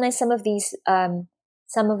sometimes some of these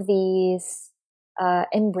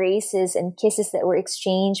embraces and kisses that were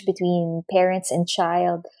exchanged between parents and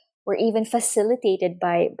child were even facilitated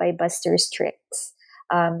by Buster's tricks.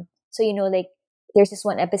 So like there's this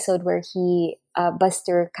one episode where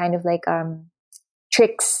Buster kind of like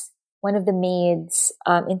tricks one of the maids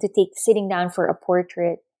into sitting down for a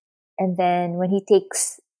portrait, and then when he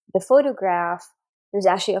takes the photograph, there's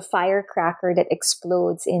actually a firecracker that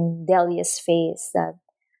explodes in Delia's face.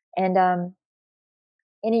 And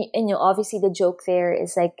obviously the joke there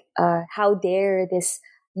is like, how dare this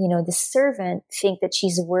servant think that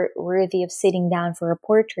she's worthy of sitting down for a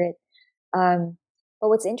portrait. But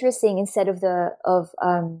what's interesting, instead of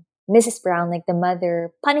Mrs. Brown, like the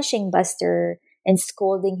mother, punishing Buster and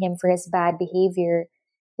scolding him for his bad behavior,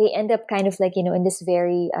 they end up kind of like, in this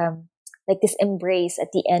very, like this embrace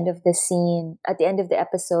at the end of the scene, at the end of the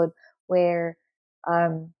episode, where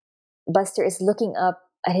Buster is looking up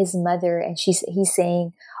at his mother, and he's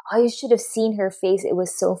saying, "Oh, you should have seen her face. It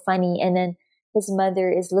was so funny." And then his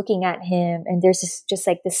mother is looking at him, and there's just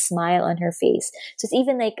like this smile on her face. So it's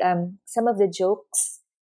even like some of the jokes,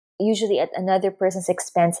 usually at another person's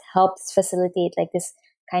expense, helps facilitate like this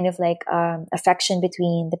kind of like affection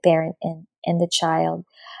between the parent and the child.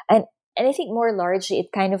 And I think more largely,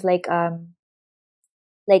 it kind of like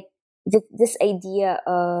this idea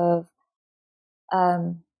of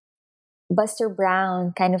Buster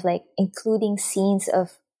Brown kind of like including scenes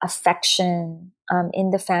of affection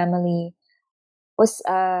in the family was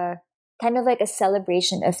kind of like a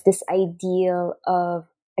celebration of this ideal of,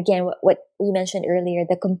 again, what you mentioned earlier,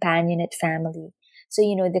 the companionate family. So,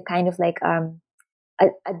 the kind of like a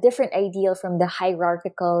different ideal from the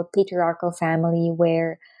hierarchical, patriarchal family,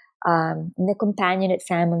 where in the companionate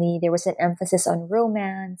family, there was an emphasis on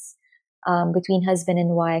romance between husband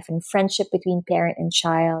and wife, and friendship between parent and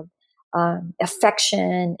child,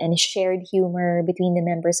 affection and shared humor between the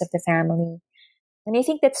members of the family. And I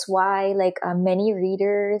think that's why like many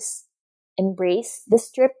readers embrace the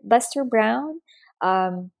strip Buster Brown.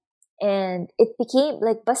 And it became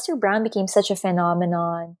like Buster Brown became such a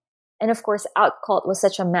phenomenon. And of course, Outcult was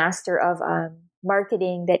such a master of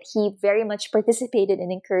marketing that he very much participated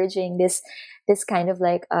in encouraging this kind of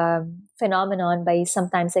like phenomenon by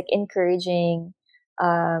sometimes like encouraging,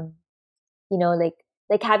 like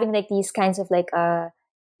having like these kinds of like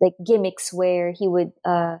gimmicks where he would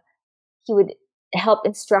help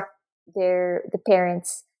instruct the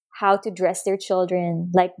parents how to dress their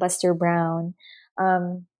children like Buster Brown.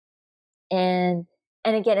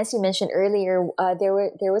 And again, as you mentioned earlier, there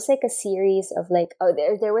was like a series of like,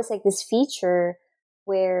 there was like this feature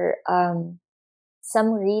where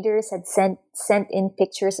some readers had sent in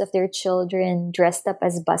pictures of their children dressed up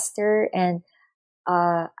as Buster, and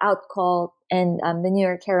Outcult and the New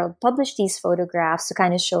York Herald published these photographs to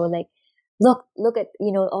kind of show like, look at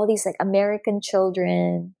all these like American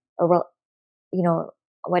children, or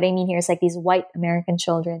what I mean here is like these white American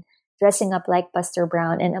children dressing up like Buster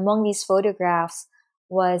Brown. And among these photographs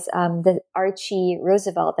was the Archie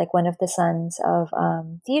Roosevelt, like one of the sons of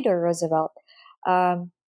Theodore Roosevelt. So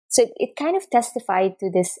it kind of testified to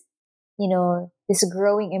this, this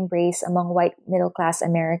growing embrace among white middle class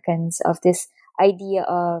Americans of this idea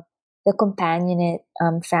of the companionate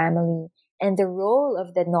family and the role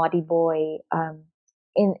of the naughty boy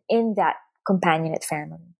in that companionate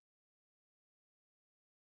family.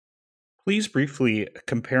 Please briefly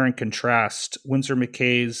compare and contrast Winsor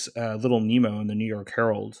McCay's Little Nemo in the New York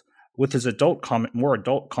Herald with his more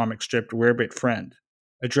adult comic strip Rarebit Friend,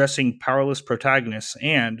 addressing powerless protagonists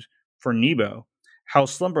and, for Nebo, how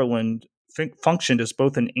Slumberland functioned as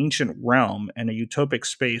both an ancient realm and a utopic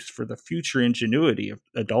space for the future ingenuity of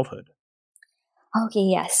adulthood. Okay,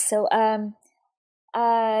 yes. So,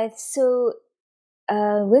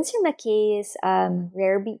 Winsor McCay's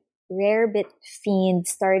Rarebit Fiend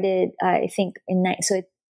started, I think, it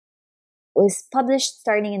was published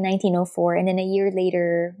starting in 1904, and then a year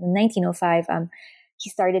later, in 1905,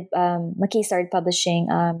 McCay started publishing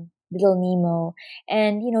Little Nemo,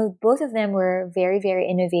 and both of them were very, very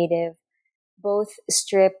innovative. Both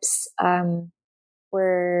strips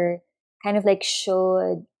were kind of like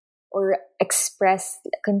showed or expressed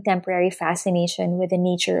contemporary fascination with the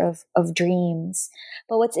nature of dreams.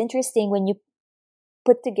 But what's interesting when you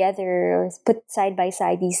put side by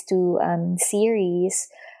side these two series,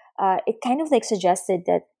 it kind of like suggested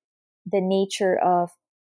that the nature of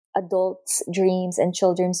adults' dreams and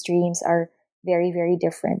children's dreams are very, very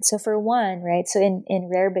different. So for one, right, so in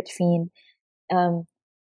Rarebit Fiend,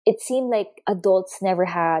 it seemed like adults never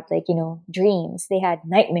had dreams. They had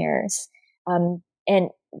nightmares. And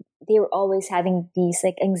they were always having these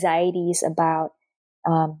like anxieties about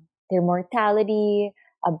their mortality,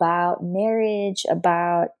 about marriage,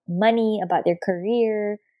 about money, about their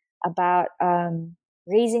career, about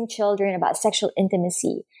raising children, about sexual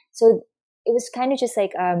intimacy. So it was kind of just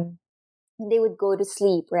like when they would go to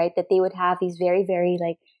sleep, right, that they would have these very, very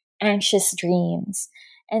like anxious dreams.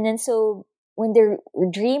 And then so when the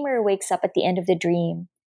dreamer wakes up at the end of the dream,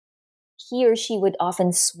 he or she would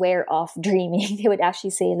often swear off dreaming. They would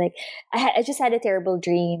actually say like, I just had a terrible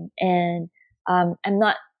dream, and I'm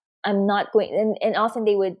not going, and often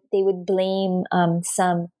they would blame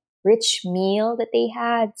some rich meal that they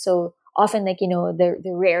had. So often like, the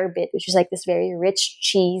Rarebit, which is like this very rich,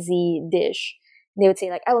 cheesy dish. They would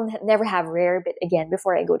say like, I will never have Rarebit again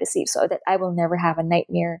before I go to sleep, so that I will never have a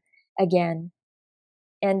nightmare again.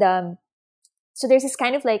 And so there's this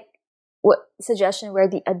kind of like suggestion where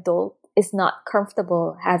the adult is not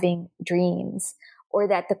comfortable having dreams, or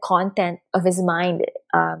that the content of his mind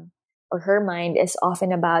or her mind is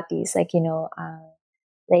often about these like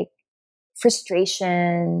like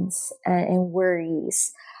frustrations and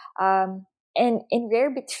worries. And in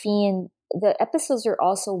Rarebit Fiend, the episodes are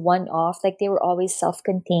also one-off, like they were always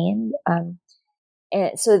self-contained.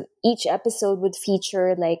 And so each episode would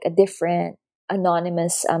feature like a different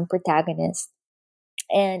anonymous protagonist.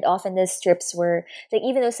 And often the strips were like,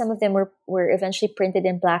 even though some of them were eventually printed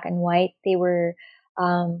in black and white, they were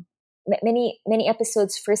many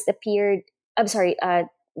episodes first appeared.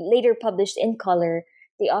 Later published in color.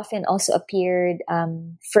 They often also appeared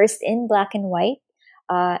first in black and white.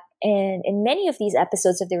 And in many of these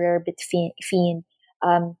episodes of the Rarebit Fiend,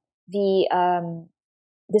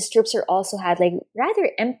 the strips are also had like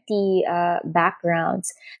rather empty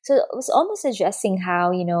backgrounds. So it was almost suggesting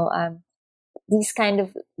how these kind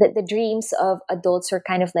of the dreams of adults are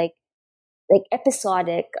kind of like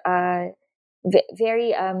episodic,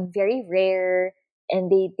 very very rare, and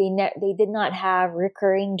they did not have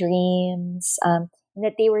recurring dreams, and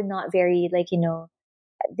that they were not very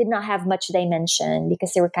did not have much dimension,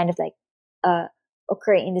 because they were kind of like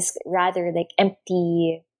occurring in this rather like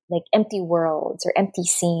empty worlds or empty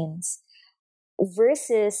scenes,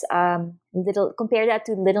 versus compare that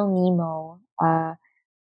to Little Nemo,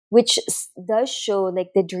 which does show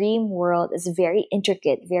like the dream world is very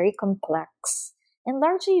intricate, very complex, and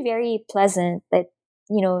largely very pleasant. That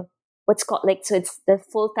what's called so it's the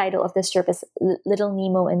full title of the strip is Little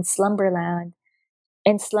Nemo in Slumberland,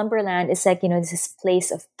 and Slumberland is like this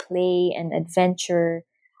place of play and adventure,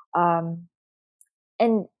 and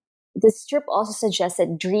the strip also suggests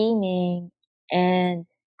that dreaming and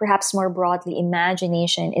perhaps more broadly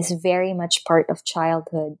imagination is very much part of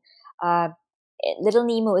childhood. Little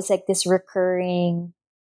Nemo is like this recurring,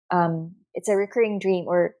 it's a recurring dream,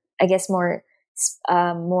 or I guess more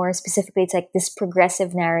specifically, it's like this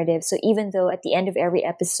progressive narrative. So even though at the end of every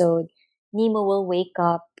episode, Nemo will wake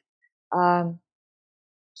up, when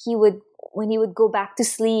he would go back to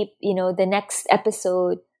sleep, the next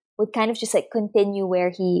episode would kind of just like continue where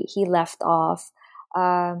he left off.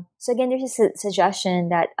 So again, there's a suggestion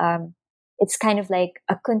that it's kind of like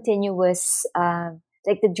a continuous,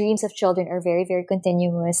 like the dreams of children are very, very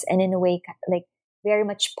continuous, and in a way, like very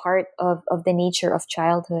much part of the nature of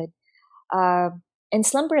childhood. And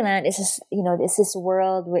Slumberland is this, is this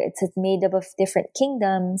world where it's made up of different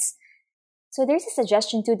kingdoms. So there's a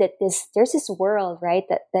suggestion too that there's this world, right?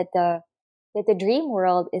 That the dream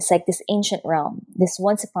world is like this ancient realm, this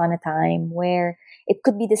once upon a time where it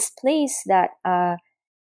could be this place that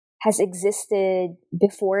has existed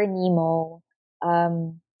before Nemo,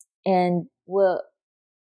 and will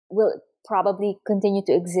probably continue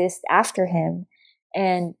to exist after him,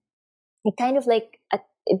 and it kind of like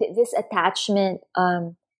this attachment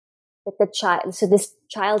that the child, so this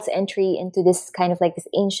child's entry into this kind of like this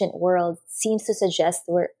ancient world seems to suggest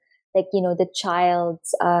where, like, the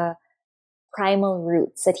child's primal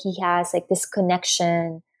roots, that he has like this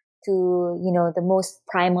connection to, the most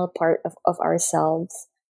primal part of ourselves.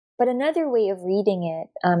 But another way of reading it,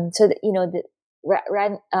 so that,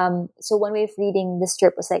 so one way of reading the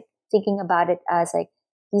strip was like thinking about it as like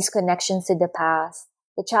these connections to the past,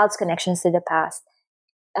 the child's connections to the past.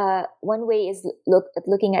 One way is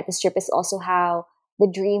looking at the strip is also how the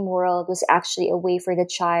dream world was actually a way for the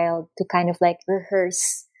child to kind of like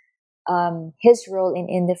rehearse his role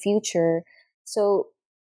in the future. So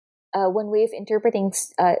one way of interpreting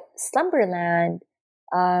Slumberland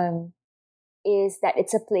is that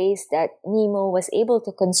it's a place that Nemo was able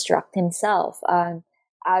to construct himself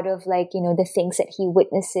out of like, the things that he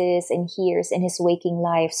witnesses and hears in his waking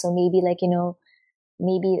life. So maybe like,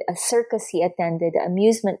 maybe a circus he attended, an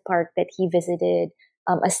amusement park that he visited,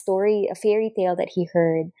 a fairy tale that he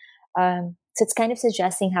heard. So it's kind of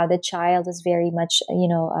suggesting how the child was very much,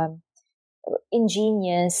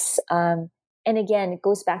 ingenious. And again, it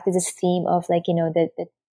goes back to this theme of like,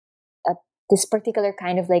 this particular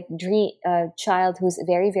kind of like dream child who's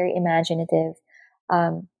very, very imaginative,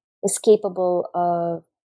 was capable of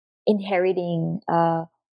inheriting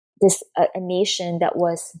this a nation that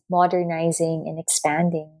was modernizing and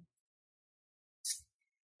expanding.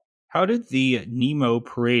 How did the Nemo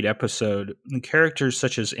Parade episode and characters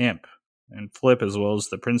such as Imp and Flip, as well as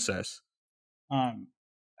the princess,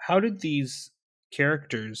 how did these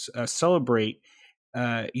characters celebrate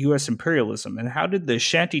U.S. imperialism, and how did the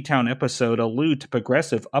Shantytown episode allude to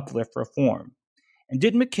progressive uplift reform? And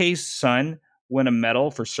did McKay's son win a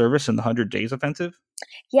medal for service in the 100 Days Offensive?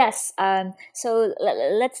 Yes. So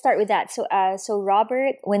let's start with that. So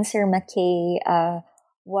Robert Winsor McKay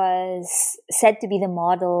was said to be the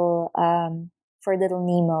model for Little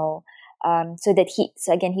Nemo. So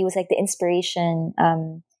again, he was like the inspiration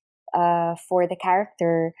for the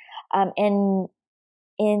character. And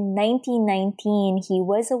in 1919, he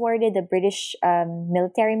was awarded the British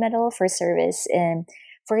Military Medal for service and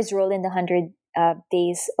for his role in the 100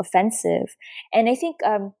 Days Offensive. And I think,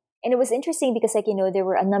 and it was interesting because, like, there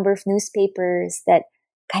were a number of newspapers that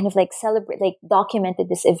kind of like documented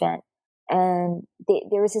this event. And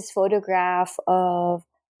there was this photograph of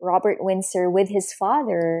Robert Windsor with his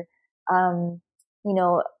father, kind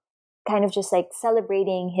of just like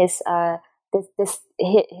celebrating his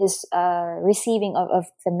receiving of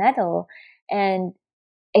the medal. And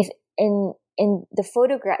if in the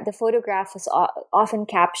photograph was often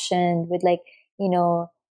captioned with like,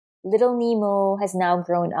 Little Nemo has now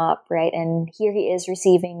grown up, right? And here he is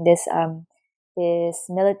receiving this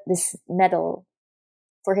medal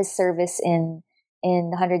for his service in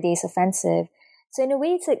the 100 Days Offensive. So in a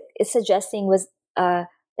way, it's suggesting was that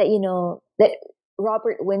that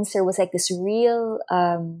Robert Windsor was like this real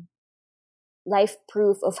life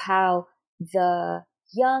proof of how the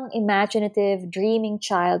young, imaginative, dreaming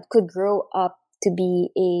child could grow up to be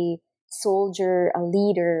a soldier, a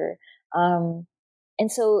leader.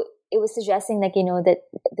 And so it was suggesting like, that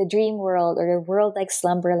the dream world or the world like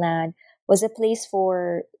Slumberland was a place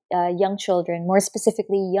for young children, more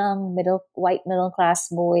specifically young white middle class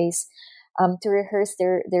boys, to rehearse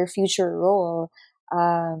their future role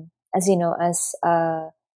as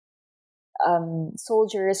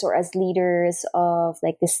soldiers or as leaders of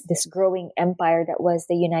like this growing empire that was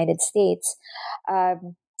the United States.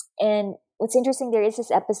 And what's interesting, there is this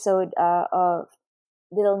episode of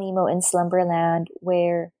Little Nemo in Slumberland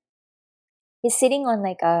where he's sitting on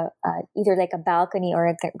like either like a balcony or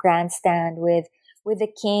a grandstand with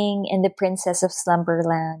the king and the princess of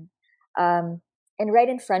Slumberland. And right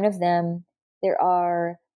in front of them, there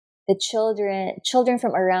are the children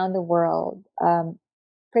from around the world,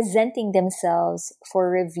 presenting themselves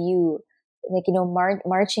for review, like,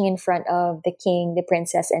 marching in front of the king, the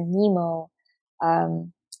princess, and Nemo.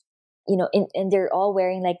 and they're all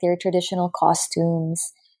wearing like their traditional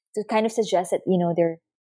costumes to kind of suggest that, they're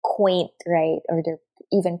quaint, right? Or they're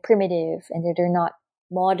even primitive, and they're not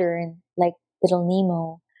modern like little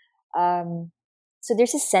Nemo. So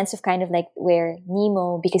there's this sense of kind of like where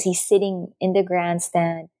Nemo, because he's sitting in the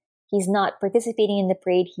grandstand, he's not participating in the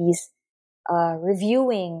parade, he's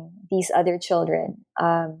reviewing these other children,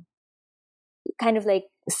 kind of like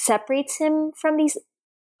separates him from these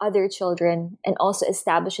other children and also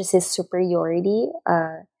establishes his superiority,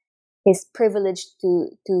 his privilege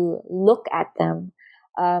to look at them.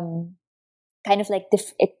 Kind of like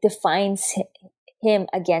it defines him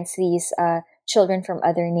against these children from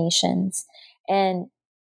other nations. And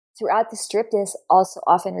throughout the strip, this also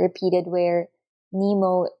often repeated where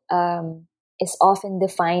Nemo is often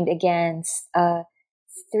defined against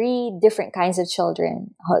three different kinds of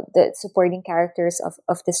children, the supporting characters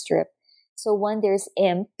of the strip. So one, there's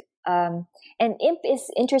Imp. And Imp is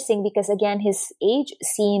interesting because, again, his age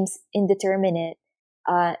seems indeterminate,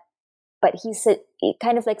 but he's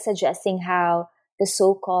kind of like suggesting how the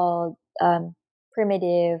so-called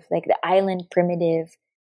primitive, like the island primitive,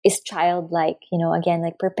 is childlike, again,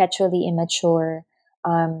 like perpetually immature.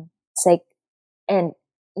 It's like, and,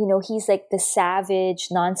 he's like the savage,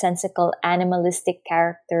 nonsensical, animalistic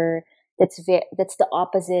character that's the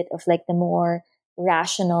opposite of like the more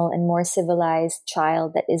rational and more civilized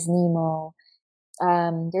child that is Nemo.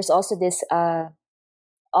 There's also this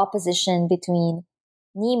opposition between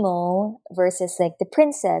Nemo versus like the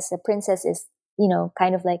princess. The princess is,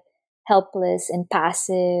 kind of like helpless and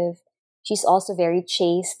passive. She's also very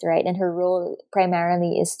chaste, right? And her role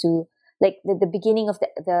primarily is to, like, the beginning of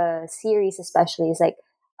the series especially is like,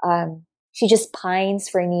 she just pines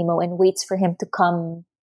for Nemo and waits for him to come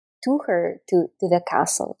to her to the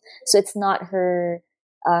castle. So it's not her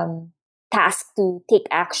task to take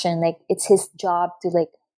action. Like, it's his job to like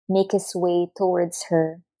make his way towards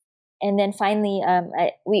her. And then finally,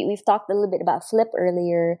 we've talked a little bit about Flip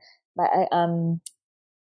earlier, but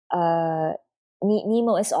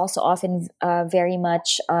Nemo is also often very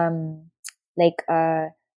much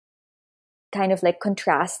kind of like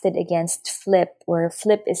contrasted against Flip, where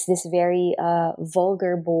Flip is this very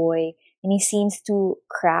vulgar boy, and he seems too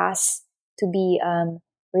crass to be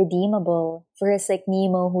redeemable, whereas like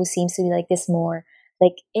Nemo, who seems to be like this more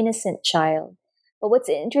like innocent child. But what's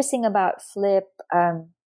interesting about Flip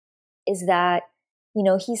is that,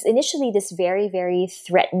 he's initially this very, very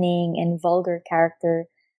threatening and vulgar character,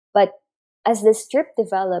 but as the strip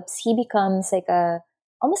develops, he becomes like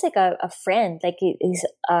almost like a friend, like he's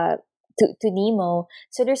to Nemo.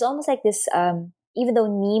 So there's almost like this, even though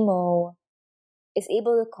Nemo is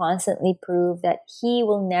able to constantly prove that he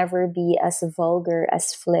will never be as vulgar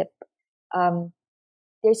as Flip,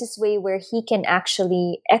 there's this way where he can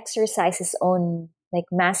actually exercise his own like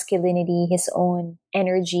masculinity, his own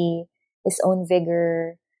energy, his own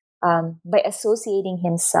vigor, by associating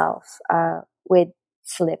himself with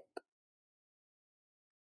Flip.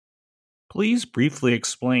 Please briefly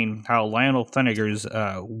explain how Lionel Feniger's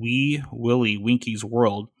Wee Willie Winky's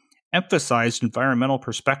World emphasized environmental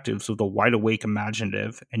perspectives of the wide-awake,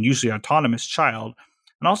 imaginative, and usually autonomous child,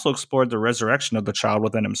 and also explored the resurrection of the child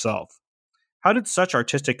within himself. How did such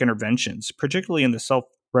artistic interventions, particularly in the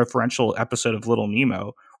self-referential episode of Little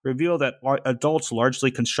Nemo, reveal that adults largely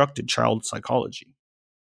constructed child psychology?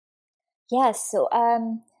 Yes, so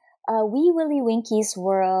Wee Willie Winky's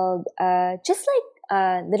World, just like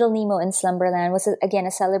Little Nemo in Slumberland, was again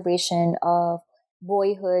a celebration of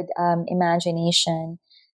boyhood imagination.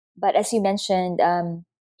 But as you mentioned,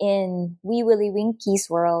 in Wee Willie Winky's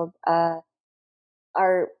World,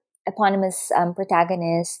 our eponymous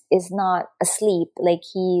protagonist is not asleep. Like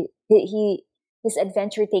his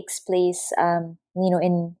adventure takes place,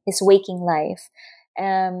 in his waking life,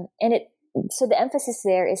 so the emphasis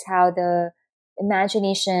there is how the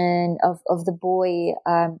imagination of the boy,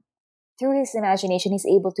 through his imagination, he's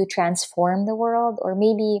able to transform the world, or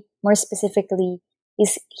maybe more specifically,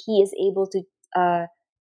 he is able to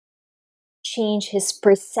change his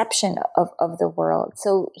perception of the world.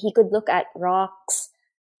 So he could look at rocks,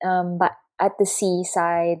 but at the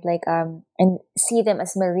seaside, and see them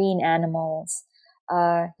as marine animals.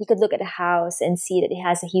 He could look at a house and see that it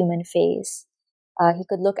has a human face. He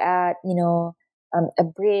could look at, a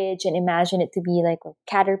bridge and imagine it to be like a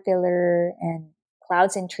caterpillar, and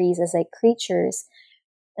clouds and trees as like creatures.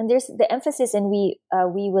 And there's the emphasis in Wee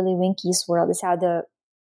Willie Winky's World is how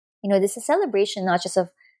this is a celebration not just of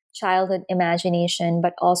childhood imagination,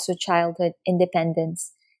 but also childhood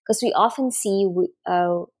independence. Because we often see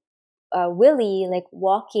Willie like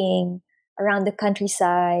walking around the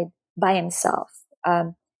countryside by himself.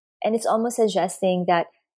 And it's almost suggesting that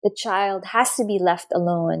the child has to be left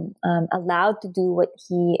alone, allowed to do what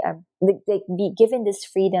he, be given this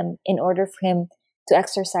freedom in order for him to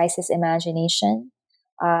exercise his imagination.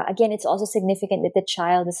 Again, it's also significant that the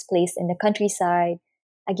child is placed in the countryside.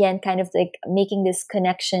 Again, kind of like making this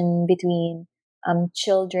connection between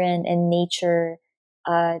children and nature.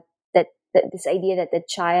 That this idea that the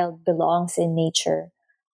child belongs in nature.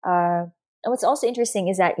 And what's also interesting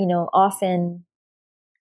is that, often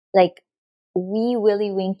like Wee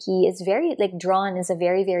Willie Winkie is very like drawn as a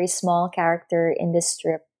very, very small character in this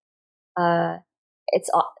strip. It's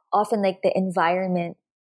often like the environment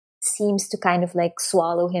seems to kind of like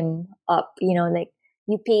swallow him up, like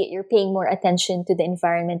you're paying more attention to the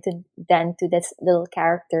environment than to this little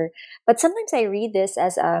character. But sometimes I read this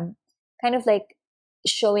as kind of like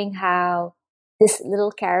showing how this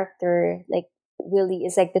little character, like Willie,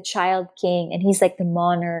 is like the child king, and he's like the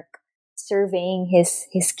monarch surveying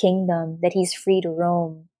his kingdom that he's free to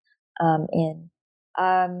roam in.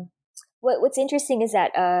 What's interesting is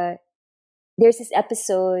that there's this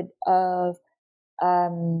episode of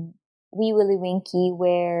Wee Willie Winkie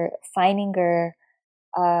where Feininger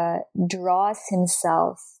draws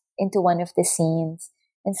himself into one of the scenes,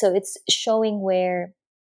 and so it's showing where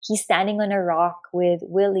he's standing on a rock with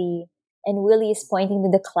Willie, and Willie is pointing to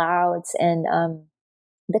the clouds and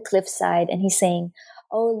the cliffside, and he's saying,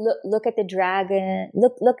 "Oh, look at the dragon!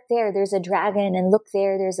 Look there, there's a dragon, and look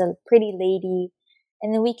there, there's a pretty lady."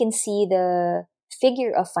 And then we can see the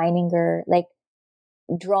figure of Feininger like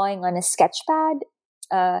drawing on a sketch pad.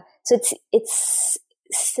 So it's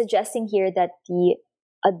suggesting here that the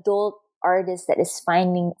adult artist that is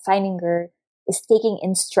Feininger is taking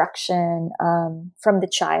instruction from the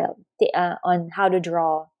child on how to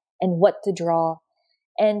draw and what to draw.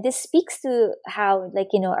 And this speaks to how, like,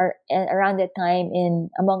 around that time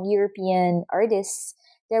among European artists,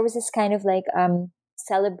 there was this kind of like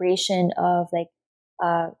celebration of like,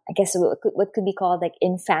 I guess what could be called like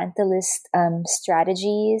infantilist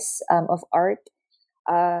strategies of art,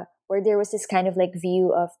 where there was this kind of like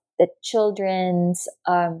view of that children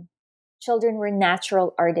were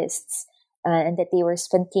natural artists, and that they were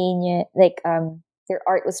spontaneous, like their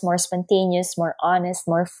art was more spontaneous, more honest,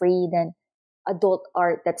 more free than adult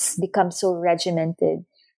art that's become so regimented.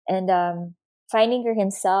 And Feininger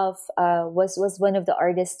himself was one of the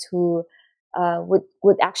artists who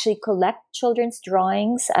would actually collect children's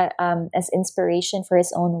drawings as inspiration for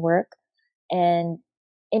his own work. And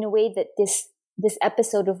in a way that this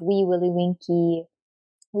episode of Wee Willie Winkie's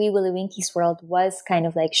World was kind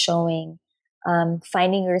of like showing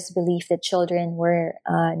Feininger's belief that children were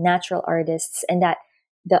natural artists, and that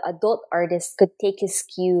the adult artist could take his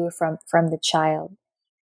cue from the child.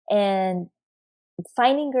 And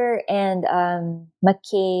Feininger and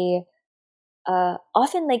McKay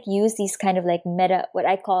often like use these kind of like what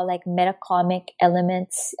I call like meta comic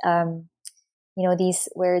elements. These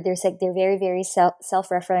where there's like they're very, very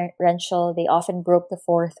self-referential. They often broke the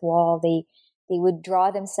fourth wall. They would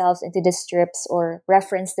draw themselves into the strips or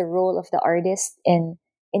reference the role of the artist in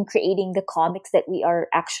creating the comics that we are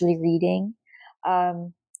actually reading.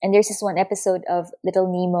 And there's this one episode of Little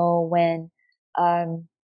Nemo when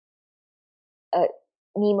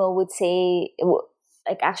Nemo would say,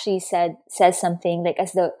 like actually says something like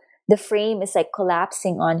as the frame is like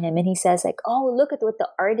collapsing on him, and he says like, "Oh, look at what the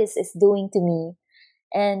artist is doing to me."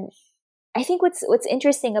 And I think what's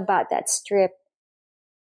interesting about that strip,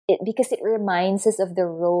 because it reminds us of the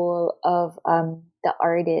role of the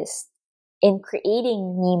artist in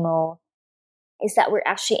creating Nemo, is that we're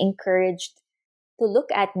actually encouraged to look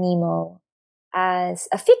at Nemo as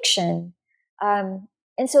a fiction.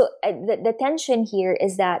 And so the tension here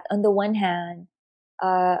is that on the one hand,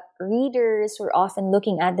 readers were often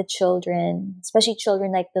looking at the children, especially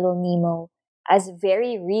children like Little Nemo, as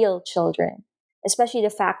very real children. Especially the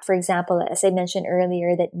fact, for example, as I mentioned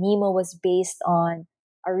earlier, that Nemo was based on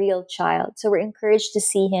a real child. So we're encouraged to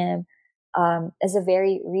see him as a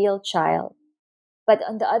very real child. But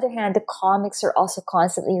on the other hand, the comics are also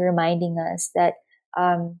constantly reminding us that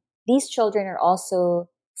these children are also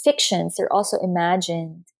fictions. They're also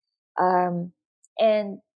imagined. And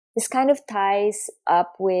this kind of ties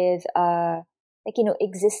up with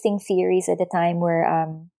existing theories at the time where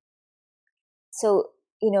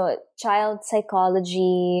child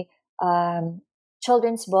psychology,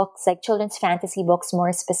 children's books, like children's fantasy books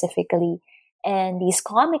more specifically, and these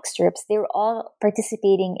comic strips, they were all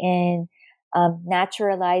participating in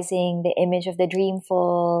naturalizing the image of the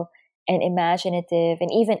dreamful and imaginative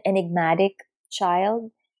and even enigmatic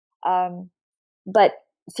child. But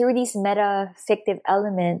through these meta-fictive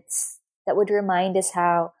elements that would remind us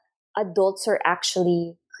how adults are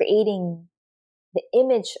actually creating the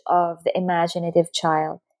image of the imaginative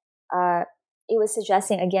child. It was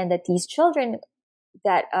suggesting again that these children,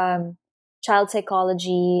 that child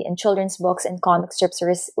psychology and children's books and comic strips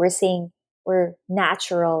were saying were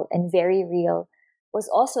natural and very real, was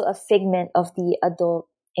also a figment of the adult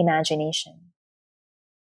imagination.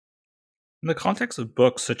 In the context of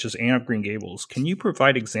books such as Anne of Green Gables, can you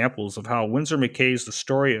provide examples of how Winsor McCay's The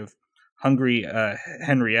Story of Hungry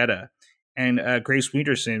Henrietta and Grace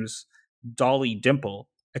Wiedersheim's Dolly Dimple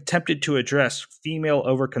attempted to address female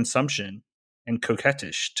overconsumption and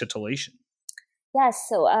coquettish titillation? Yes,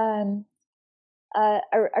 so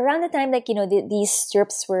around the time, these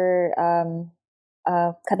strips were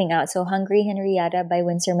coming out. So Hungry Henrietta by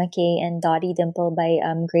Winsor McCay and Dottie Dimple by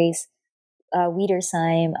Grace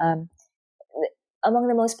Wiedersheim. Among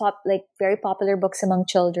the most very popular books among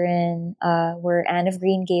children were Anne of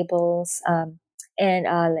Green Gables and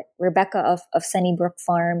Rebecca of Sunnybrook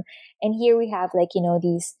Farm. And here we have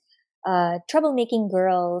these troublemaking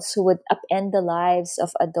girls who would upend the lives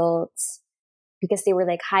of adults because they were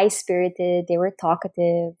high spirited, they were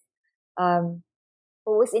talkative. What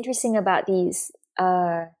was interesting about these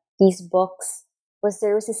books was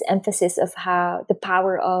there was this emphasis of how the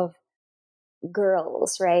power of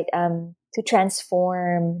girls, right, to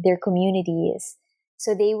transform their communities.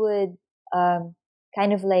 So they would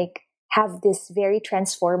have this very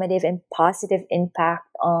transformative and positive impact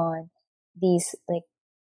on these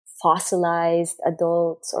fossilized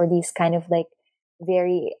adults, or these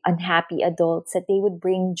very unhappy adults, that they would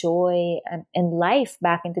bring joy and life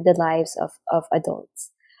back into the lives of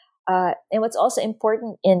adults. And what's also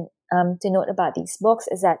important to note about these books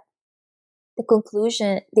is that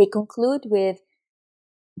they conclude with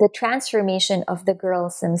the transformation of the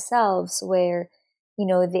girls themselves, where in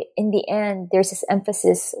the end there's this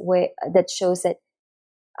emphasis that shows that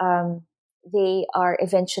they are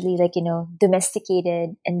eventually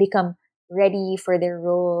domesticated and become ready for their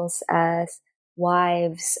roles as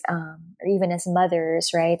wives, or even as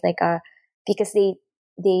mothers, right? Because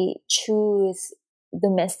they choose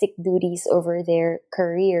domestic duties over their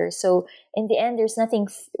career. So in the end, there's nothing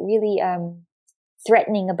really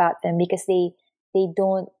threatening about them, because they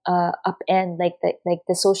don't upend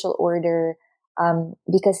the social order,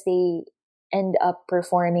 because they end up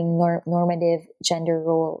performing normative gender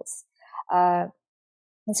roles. And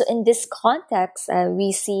so in this context,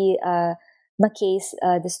 we see McCay's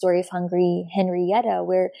The Story of Hungry Henrietta,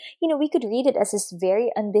 where we could read it as this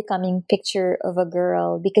very unbecoming picture of a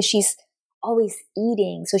girl, because she's always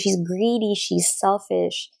eating. So she's greedy, she's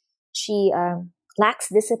selfish, she lacks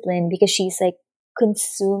discipline because she's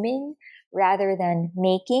consuming rather than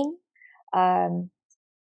making. And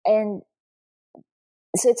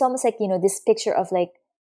so it's almost this picture of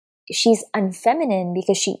she's unfeminine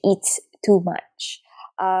because she eats too much.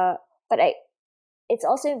 But it's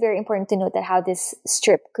also very important to note that how this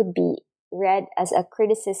strip could be read as a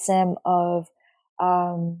criticism of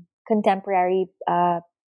contemporary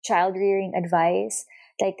child rearing advice.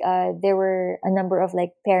 There were a number of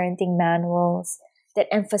parenting manuals that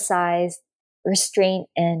emphasized restraint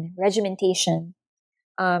and regimentation.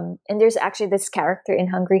 And there's actually this character in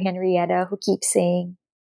Hungry Henrietta who keeps saying,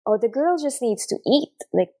 "Oh, the girl just needs to eat.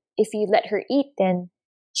 If you let her eat, then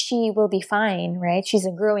she will be fine, right? She's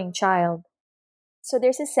a growing child." So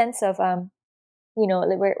there's a sense of,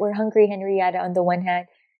 where Hungry Henrietta on the one hand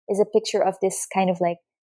is a picture of this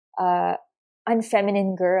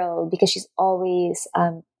unfeminine girl because she's always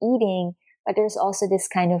eating, but there's also this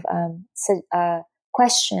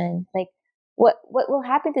question, what will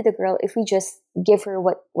happen to the girl if we just give her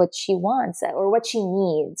what she wants or what she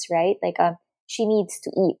needs, right? She needs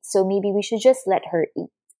to eat, so maybe we should just let her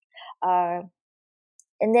eat.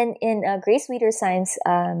 And then in Grace Wiedersheim's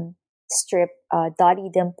strip, Dottie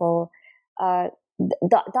Dimple,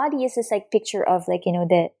 Dottie is this picture of the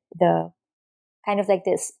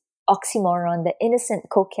this oxymoron, the innocent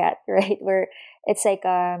coquette, right? Where it's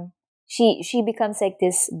she becomes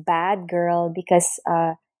this bad girl because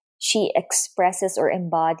she expresses or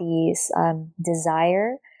embodies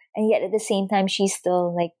desire, and yet at the same time she's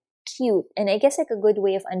still cute. And I guess a good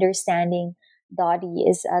way of understanding Dottie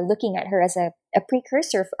is looking at her as a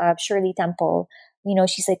precursor of Shirley Temple.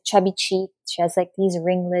 She's chubby cheeked, she has these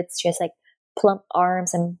ringlets, she has plump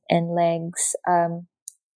arms and legs. And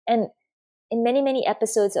in many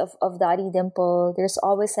episodes of Dottie Dimple, there's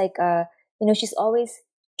always she's always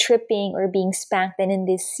tripping or being spanked, and in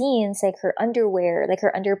these scenes her underwear,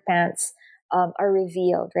 her underpants are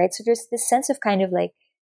revealed, right? So there's this sense of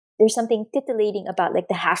there's something titillating about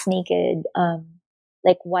the half naked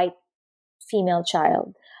white female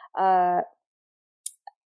child.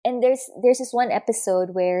 And there's this one episode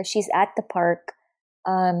where she's at the park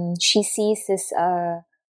she sees this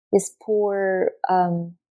poor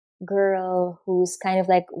girl who's kind of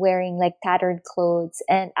like wearing like tattered clothes,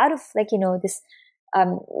 and out of like this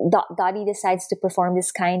Dottie decides to perform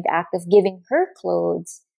this kind act of giving her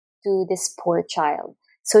clothes to this poor child.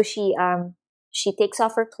 So she takes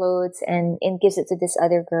off her clothes and gives it to this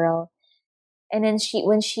other girl. And then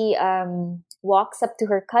when she walks up to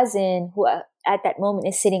her cousin, who at that moment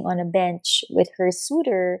is sitting on a bench with her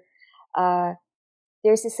suitor,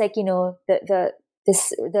 there's this like the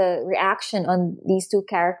reaction on these two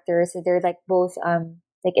characters. They're like both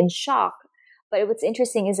like in shock. But what's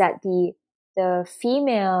interesting is that the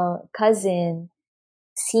female cousin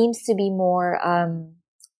seems to be more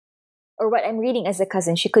or what I'm reading as a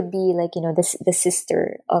cousin. She could be like the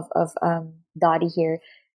sister of Dottie here.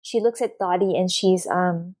 She looks at Dottie and she's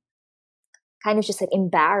kind of just like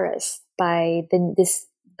embarrassed by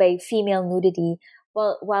by female nudity,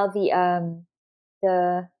 while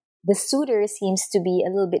the suitor seems to be a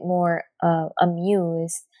little bit more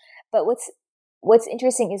amused. But what's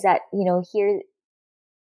interesting is that here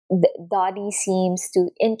Dottie seems to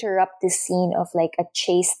interrupt this scene of like a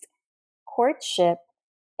chaste courtship,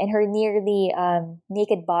 and her nearly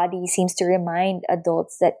naked body seems to remind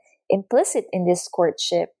adults that implicit in this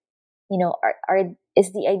courtship,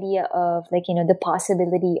 is the idea of like the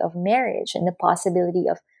possibility of marriage and the possibility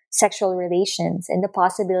of sexual relations and the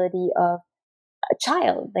possibility of a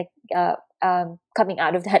child coming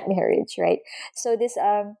out of that marriage, right? So this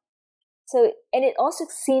and it also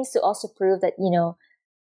seems to also prove that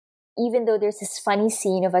even though there's this funny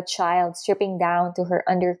scene of a child stripping down to her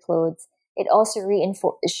underclothes, it also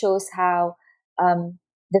shows how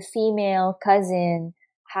the female cousin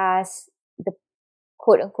has the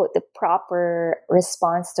quote unquote the proper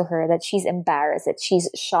response to her, that she's embarrassed, that she's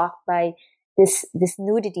shocked by this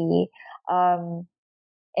nudity, and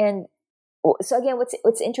so again,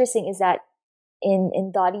 what's interesting is that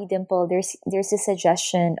in Dottie Dimple, there's this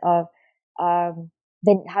suggestion of how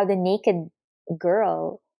the naked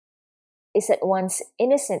girl is at once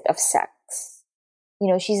innocent of sex.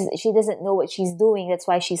 She doesn't know what she's doing. That's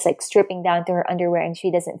why she's like stripping down to her underwear, and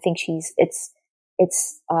she doesn't think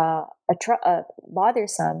it's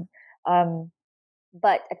bothersome.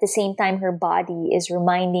 But at the same time, her body is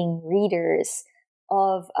reminding readers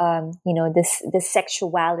of the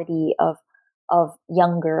sexuality of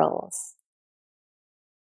young girls.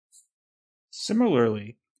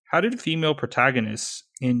 Similarly, how did female protagonists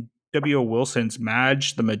in W.O. Wilson's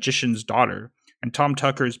Madge the Magician's Daughter and Tom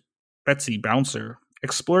Tucker's Betsy Bouncer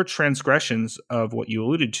explore transgressions of what you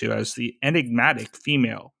alluded to as the enigmatic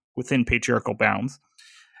female within patriarchal bounds,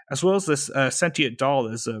 as well as this sentient doll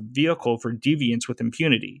as a vehicle for deviance with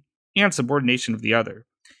impunity and subordination of the other?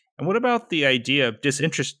 And what about the idea of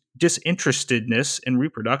disinterestedness in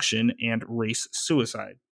reproduction and race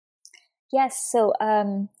suicide? Yes, so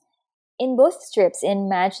in both strips, in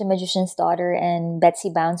Madge the Magician's Daughter and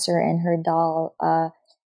Betsy Bouncer and her doll,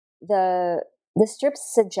 the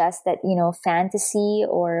strips suggest that fantasy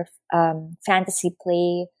or fantasy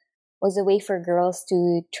play was a way for girls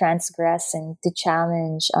to transgress and to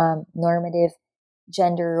challenge normative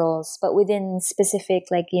gender roles, but within specific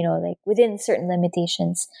within certain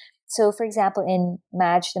limitations. So, for example, in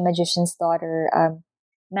Madge the Magician's Daughter,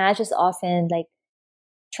 Madge is often like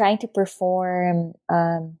trying to perform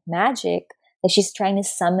magic, like she's trying to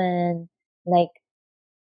summon like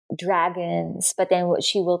dragons, but then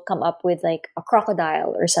she will come up with like a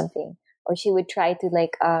crocodile or something, or she would try to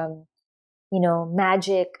like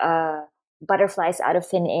magic butterflies out of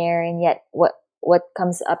thin air, and yet what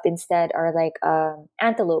comes up instead are like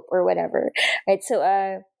antelope or whatever, right?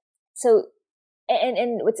 So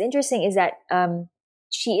what's interesting is that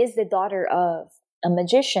she is the daughter of a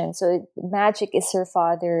magician, so magic is her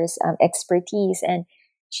father's expertise, and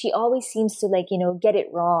she always seems to get it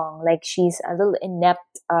wrong. Like she's a little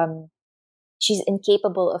inept. She's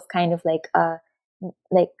incapable of kind of like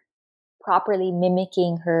properly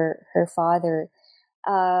mimicking her father.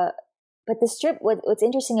 But the strip, what's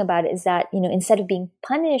interesting about it is that instead of being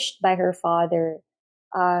punished by her father,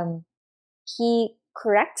 he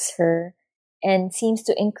corrects her and seems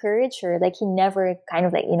to encourage her. Like he never kind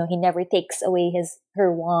of he never takes away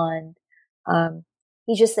her wand.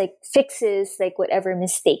 He just like fixes like whatever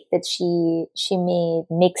mistake that she made,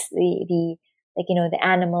 makes the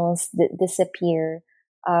animals disappear.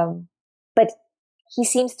 But he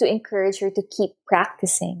seems to encourage her to keep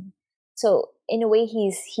practicing. So in a way,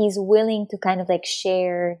 he's willing to kind of like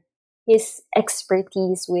share his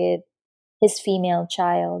expertise with his female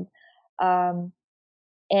child. And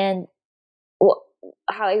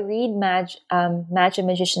how I read Madge the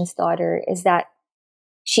Magician's Daughter is that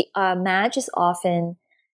Madge is often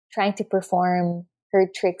trying to perform her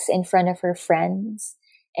tricks in front of her friends.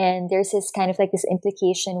 And there's this kind of like this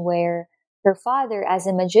implication where her father, as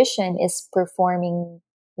a magician, is performing,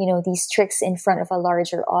 these tricks in front of a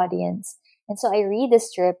larger audience. And so I read the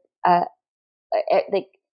strip, like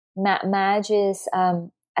Madge's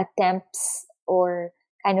attempts, or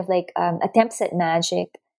kind of like attempts at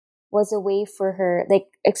magic, was a way for her, like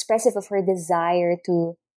expressive of her desire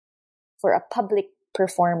for a public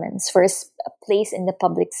performance, for a place in the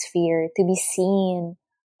public sphere, to be seen,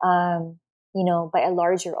 by a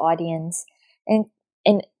larger audience. And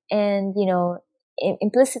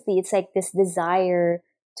implicitly, it's like this desire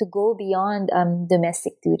to go beyond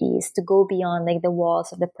domestic duties, to go beyond like the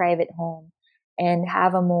walls of the private home, and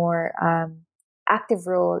have a more active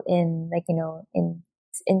role in, like,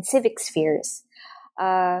 in civic spheres.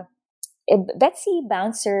 Betsy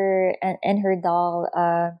Bouncer and her doll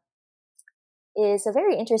is a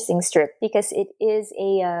very interesting strip, because it is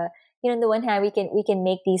a on the one hand, we can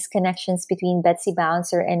make these connections between Betsy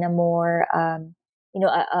Bouncer and a more a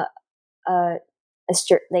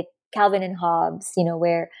strip like Calvin and Hobbes,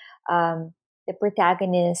 where the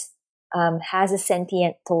protagonist has a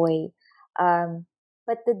sentient toy,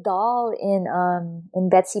 but the doll in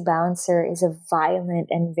Betsy Bouncer is a violent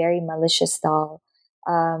and very malicious doll,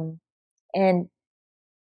 and it's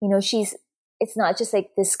not just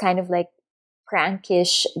like this kind of like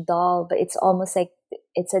prankish doll, but it's almost like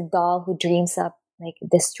it's a doll who dreams up like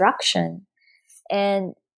destruction.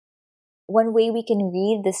 And one way we can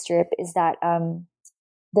read the strip is that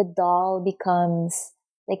the doll becomes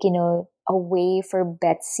like, a way for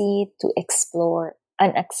Betsy to explore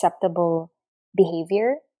unacceptable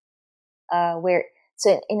behavior, so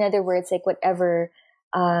in other words, like whatever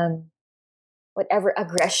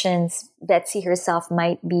aggressions Betsy herself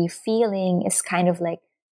might be feeling is kind of like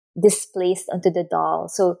displaced onto the doll.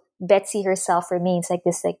 So Betsy herself remains like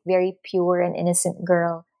this like very pure and innocent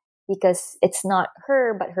girl, because it's not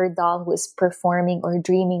her but her doll who is performing or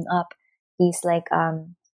dreaming up these like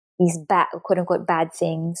these bad, quote unquote, bad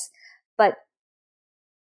things. But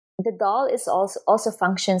the doll is also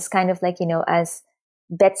functions kind of like, as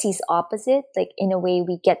Betsy's opposite. Like in a way,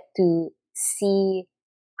 we get to see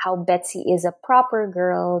how Betsy is a proper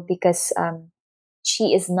girl, because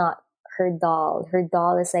she is not her doll. Her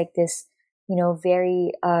doll is like this,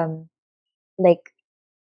 very like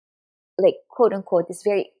quote unquote, this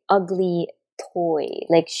very ugly toy.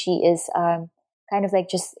 Like she is kind of like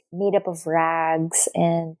just made up of rags,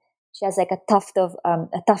 and she has like a tuft of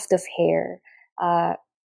hair.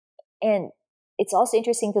 And it's also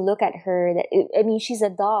interesting to look at her. She's a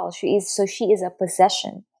doll. She is a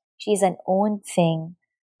possession. She's an owned thing.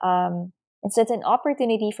 And so it's an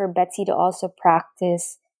opportunity for Betsy to also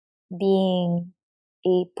practice being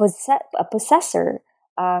a possessor.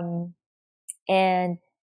 And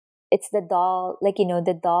it's the doll, like,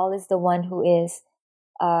 the doll is the one who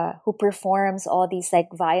performs all these like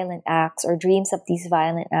violent acts or dreams up these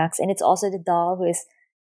violent acts. And it's also the doll who is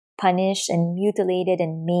punished and mutilated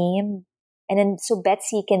and maimed. And then so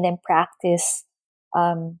Betsy can then practice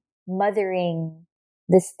mothering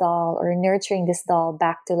this doll or nurturing this doll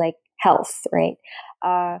back to like health, right?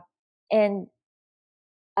 And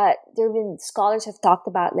there have been scholars have talked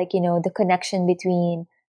about like, the connection between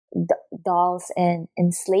dolls and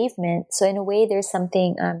enslavement. So in a way, there's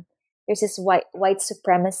something, there's this white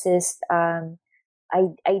supremacist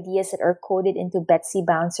ideas that are coded into Betsy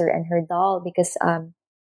Bouncer and her doll, because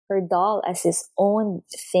her doll as his own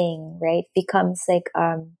thing, right, becomes like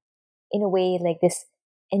in a way like this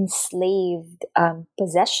enslaved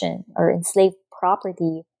possession or enslaved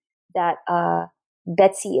property that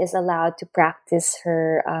Betsy is allowed to practice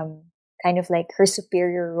her kind of like her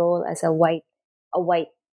superior role as a white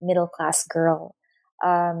middle class girl.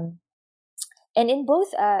 And in both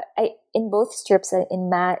strips, in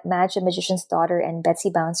Madge the Magician's Daughter and Betsy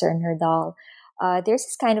Bouncer and her doll, there's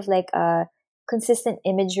this kind of like consistent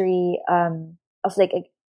imagery of like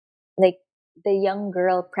the young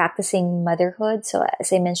girl practicing motherhood. So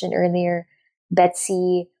as I mentioned earlier,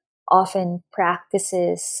 Betsy often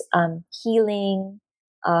practices healing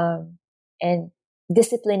and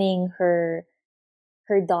disciplining her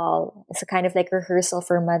doll. It's a kind of like rehearsal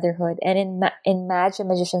for motherhood. And in Madge the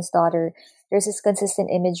Magician's Daughter, there's this consistent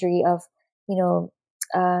imagery of the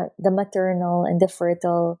maternal and the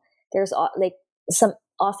fertile. There's like some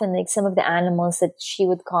of the animals that she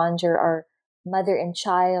would conjure are mother and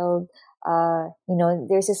child.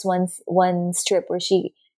 There's this one strip where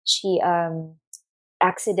she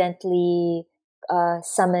accidentally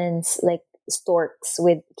summons like storks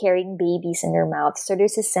with carrying babies in their mouth. So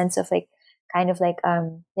there's this sense of like kind of like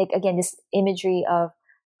again this imagery of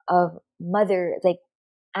mother, like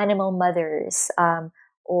animal mothers,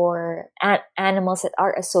 or animals that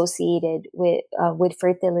are associated with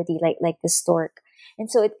fertility, like the stork. And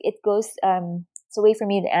so it goes, it's a way for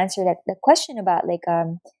me to answer that the question about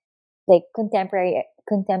like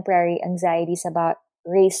contemporary anxieties about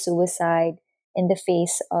race suicide in the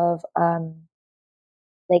face of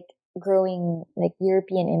like growing like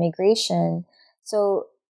European immigration. So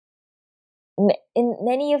in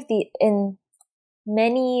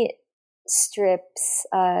many strips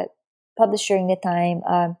published during the time,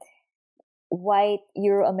 white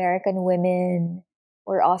Euro-American women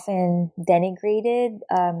were often denigrated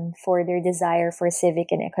for their desire for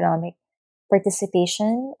civic and economic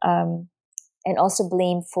participation, and also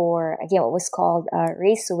blamed for, again, what was called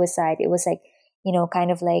race suicide. It was like,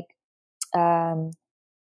 kind of like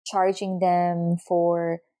charging them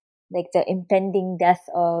for like the impending death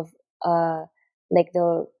of like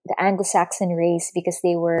the Anglo-Saxon race because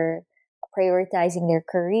they were prioritizing their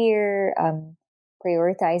career,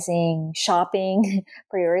 prioritizing shopping,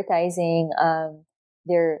 prioritizing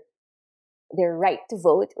their right to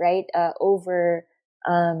vote, right, over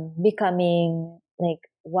becoming like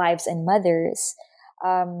wives and mothers.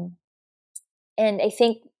 And I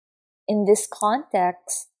think in this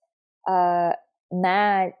context,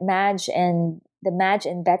 Madge and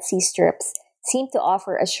Betsy strips seem to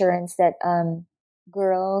offer assurance that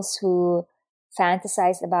girls who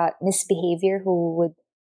fantasize about misbehavior, who would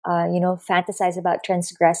fantasize about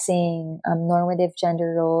transgressing normative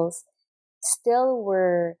gender roles, still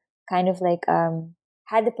were kind of like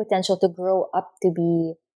had the potential to grow up to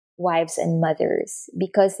be wives and mothers,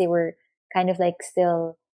 because they were kind of like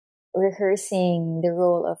still rehearsing the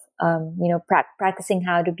role of practicing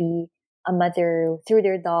how to be a mother through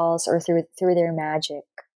their dolls or through their magic.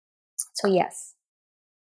 So yes.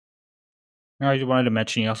 I wanted to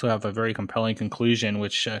mention you also have a very compelling conclusion,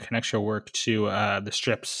 which connects your work to the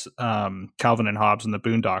strips Calvin and Hobbes and the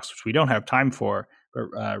Boondocks, which we don't have time for, but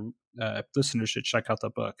listeners should check out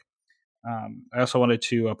the book. I also wanted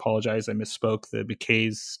to apologize. I misspoke. The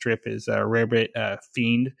McKay's strip is Rarebit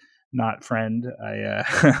Fiend, not friend.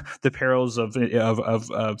 The perils of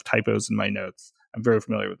typos in my notes. I'm very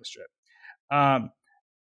familiar with the strip.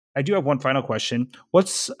 I do have one final question.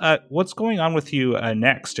 What's going on with you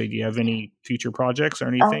next? Do you have any future projects or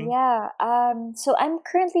anything? Oh, yeah. So I'm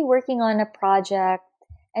currently working on a project,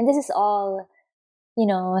 and this is all,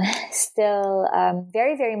 still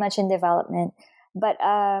very, very much in development. But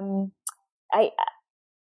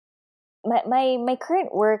my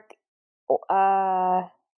current work, I'm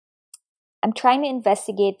trying to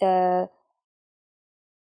investigate the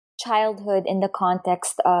childhood in the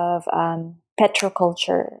context of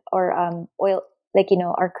petroculture, or oil,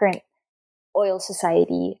 our current oil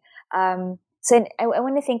society. So I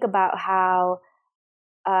want to think about how,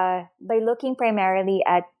 by looking primarily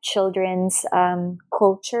at children's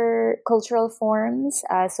cultural forms,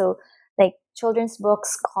 so like children's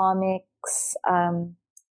books, comics,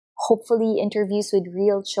 hopefully interviews with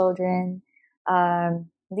real children,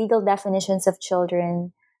 legal definitions of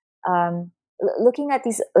children, looking at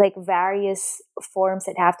these like various forms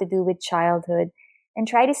that have to do with childhood, and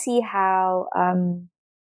try to see how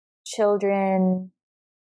children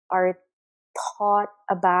are taught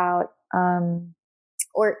about,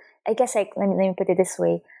 or I guess like let me put it this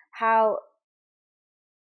way: how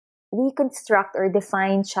we construct or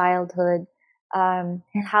define childhood, and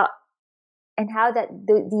how that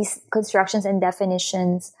these constructions and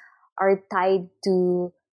definitions are tied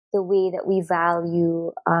to the way that we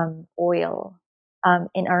value oil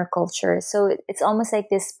in our culture. So it's almost like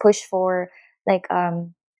this push for like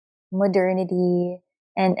modernity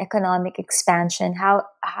and economic expansion,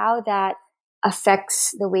 how that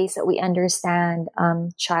affects the ways that we understand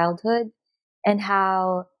childhood, and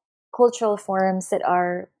how cultural forms that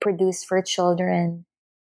are produced for children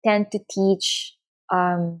tend to teach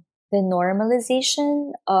the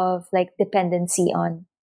normalization of like dependency on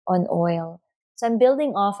oil. So I'm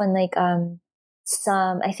building off on like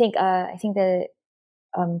I think the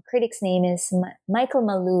critic's name is Michael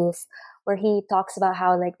Maloof, where he talks about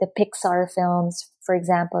how like the Pixar films, for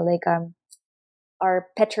example, like are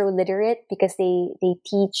petroliterate because they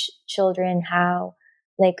teach children how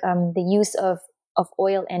like the use of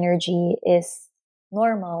oil energy is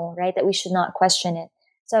normal, right? That we should not question it.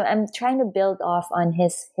 So I'm trying to build off on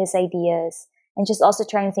his ideas, and just also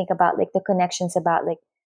trying to think about like the connections about like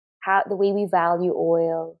how the way we value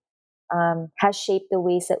oil has shaped the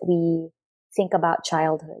ways that we think about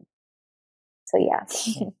childhood. So yeah.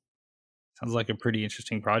 Sounds like a pretty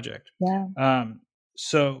interesting project. Yeah.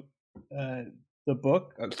 So the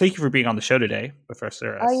book, thank you for being on the show today,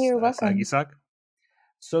 Professor You're welcome. Sagisak.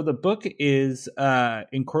 So the book is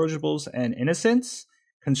Incorrigibles and Innocence,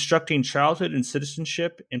 Constructing Childhood and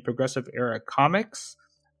Citizenship in Progressive Era Comics,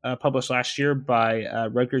 published last year by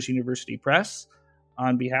Rutgers University Press.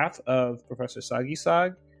 On behalf of Professor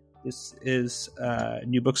Sagisag, this is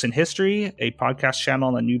New Books in History, a podcast channel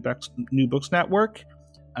on the New Books Network.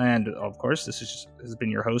 And of course, has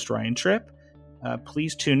been your host, Ryan Tripp.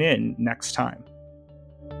 Please tune in next time.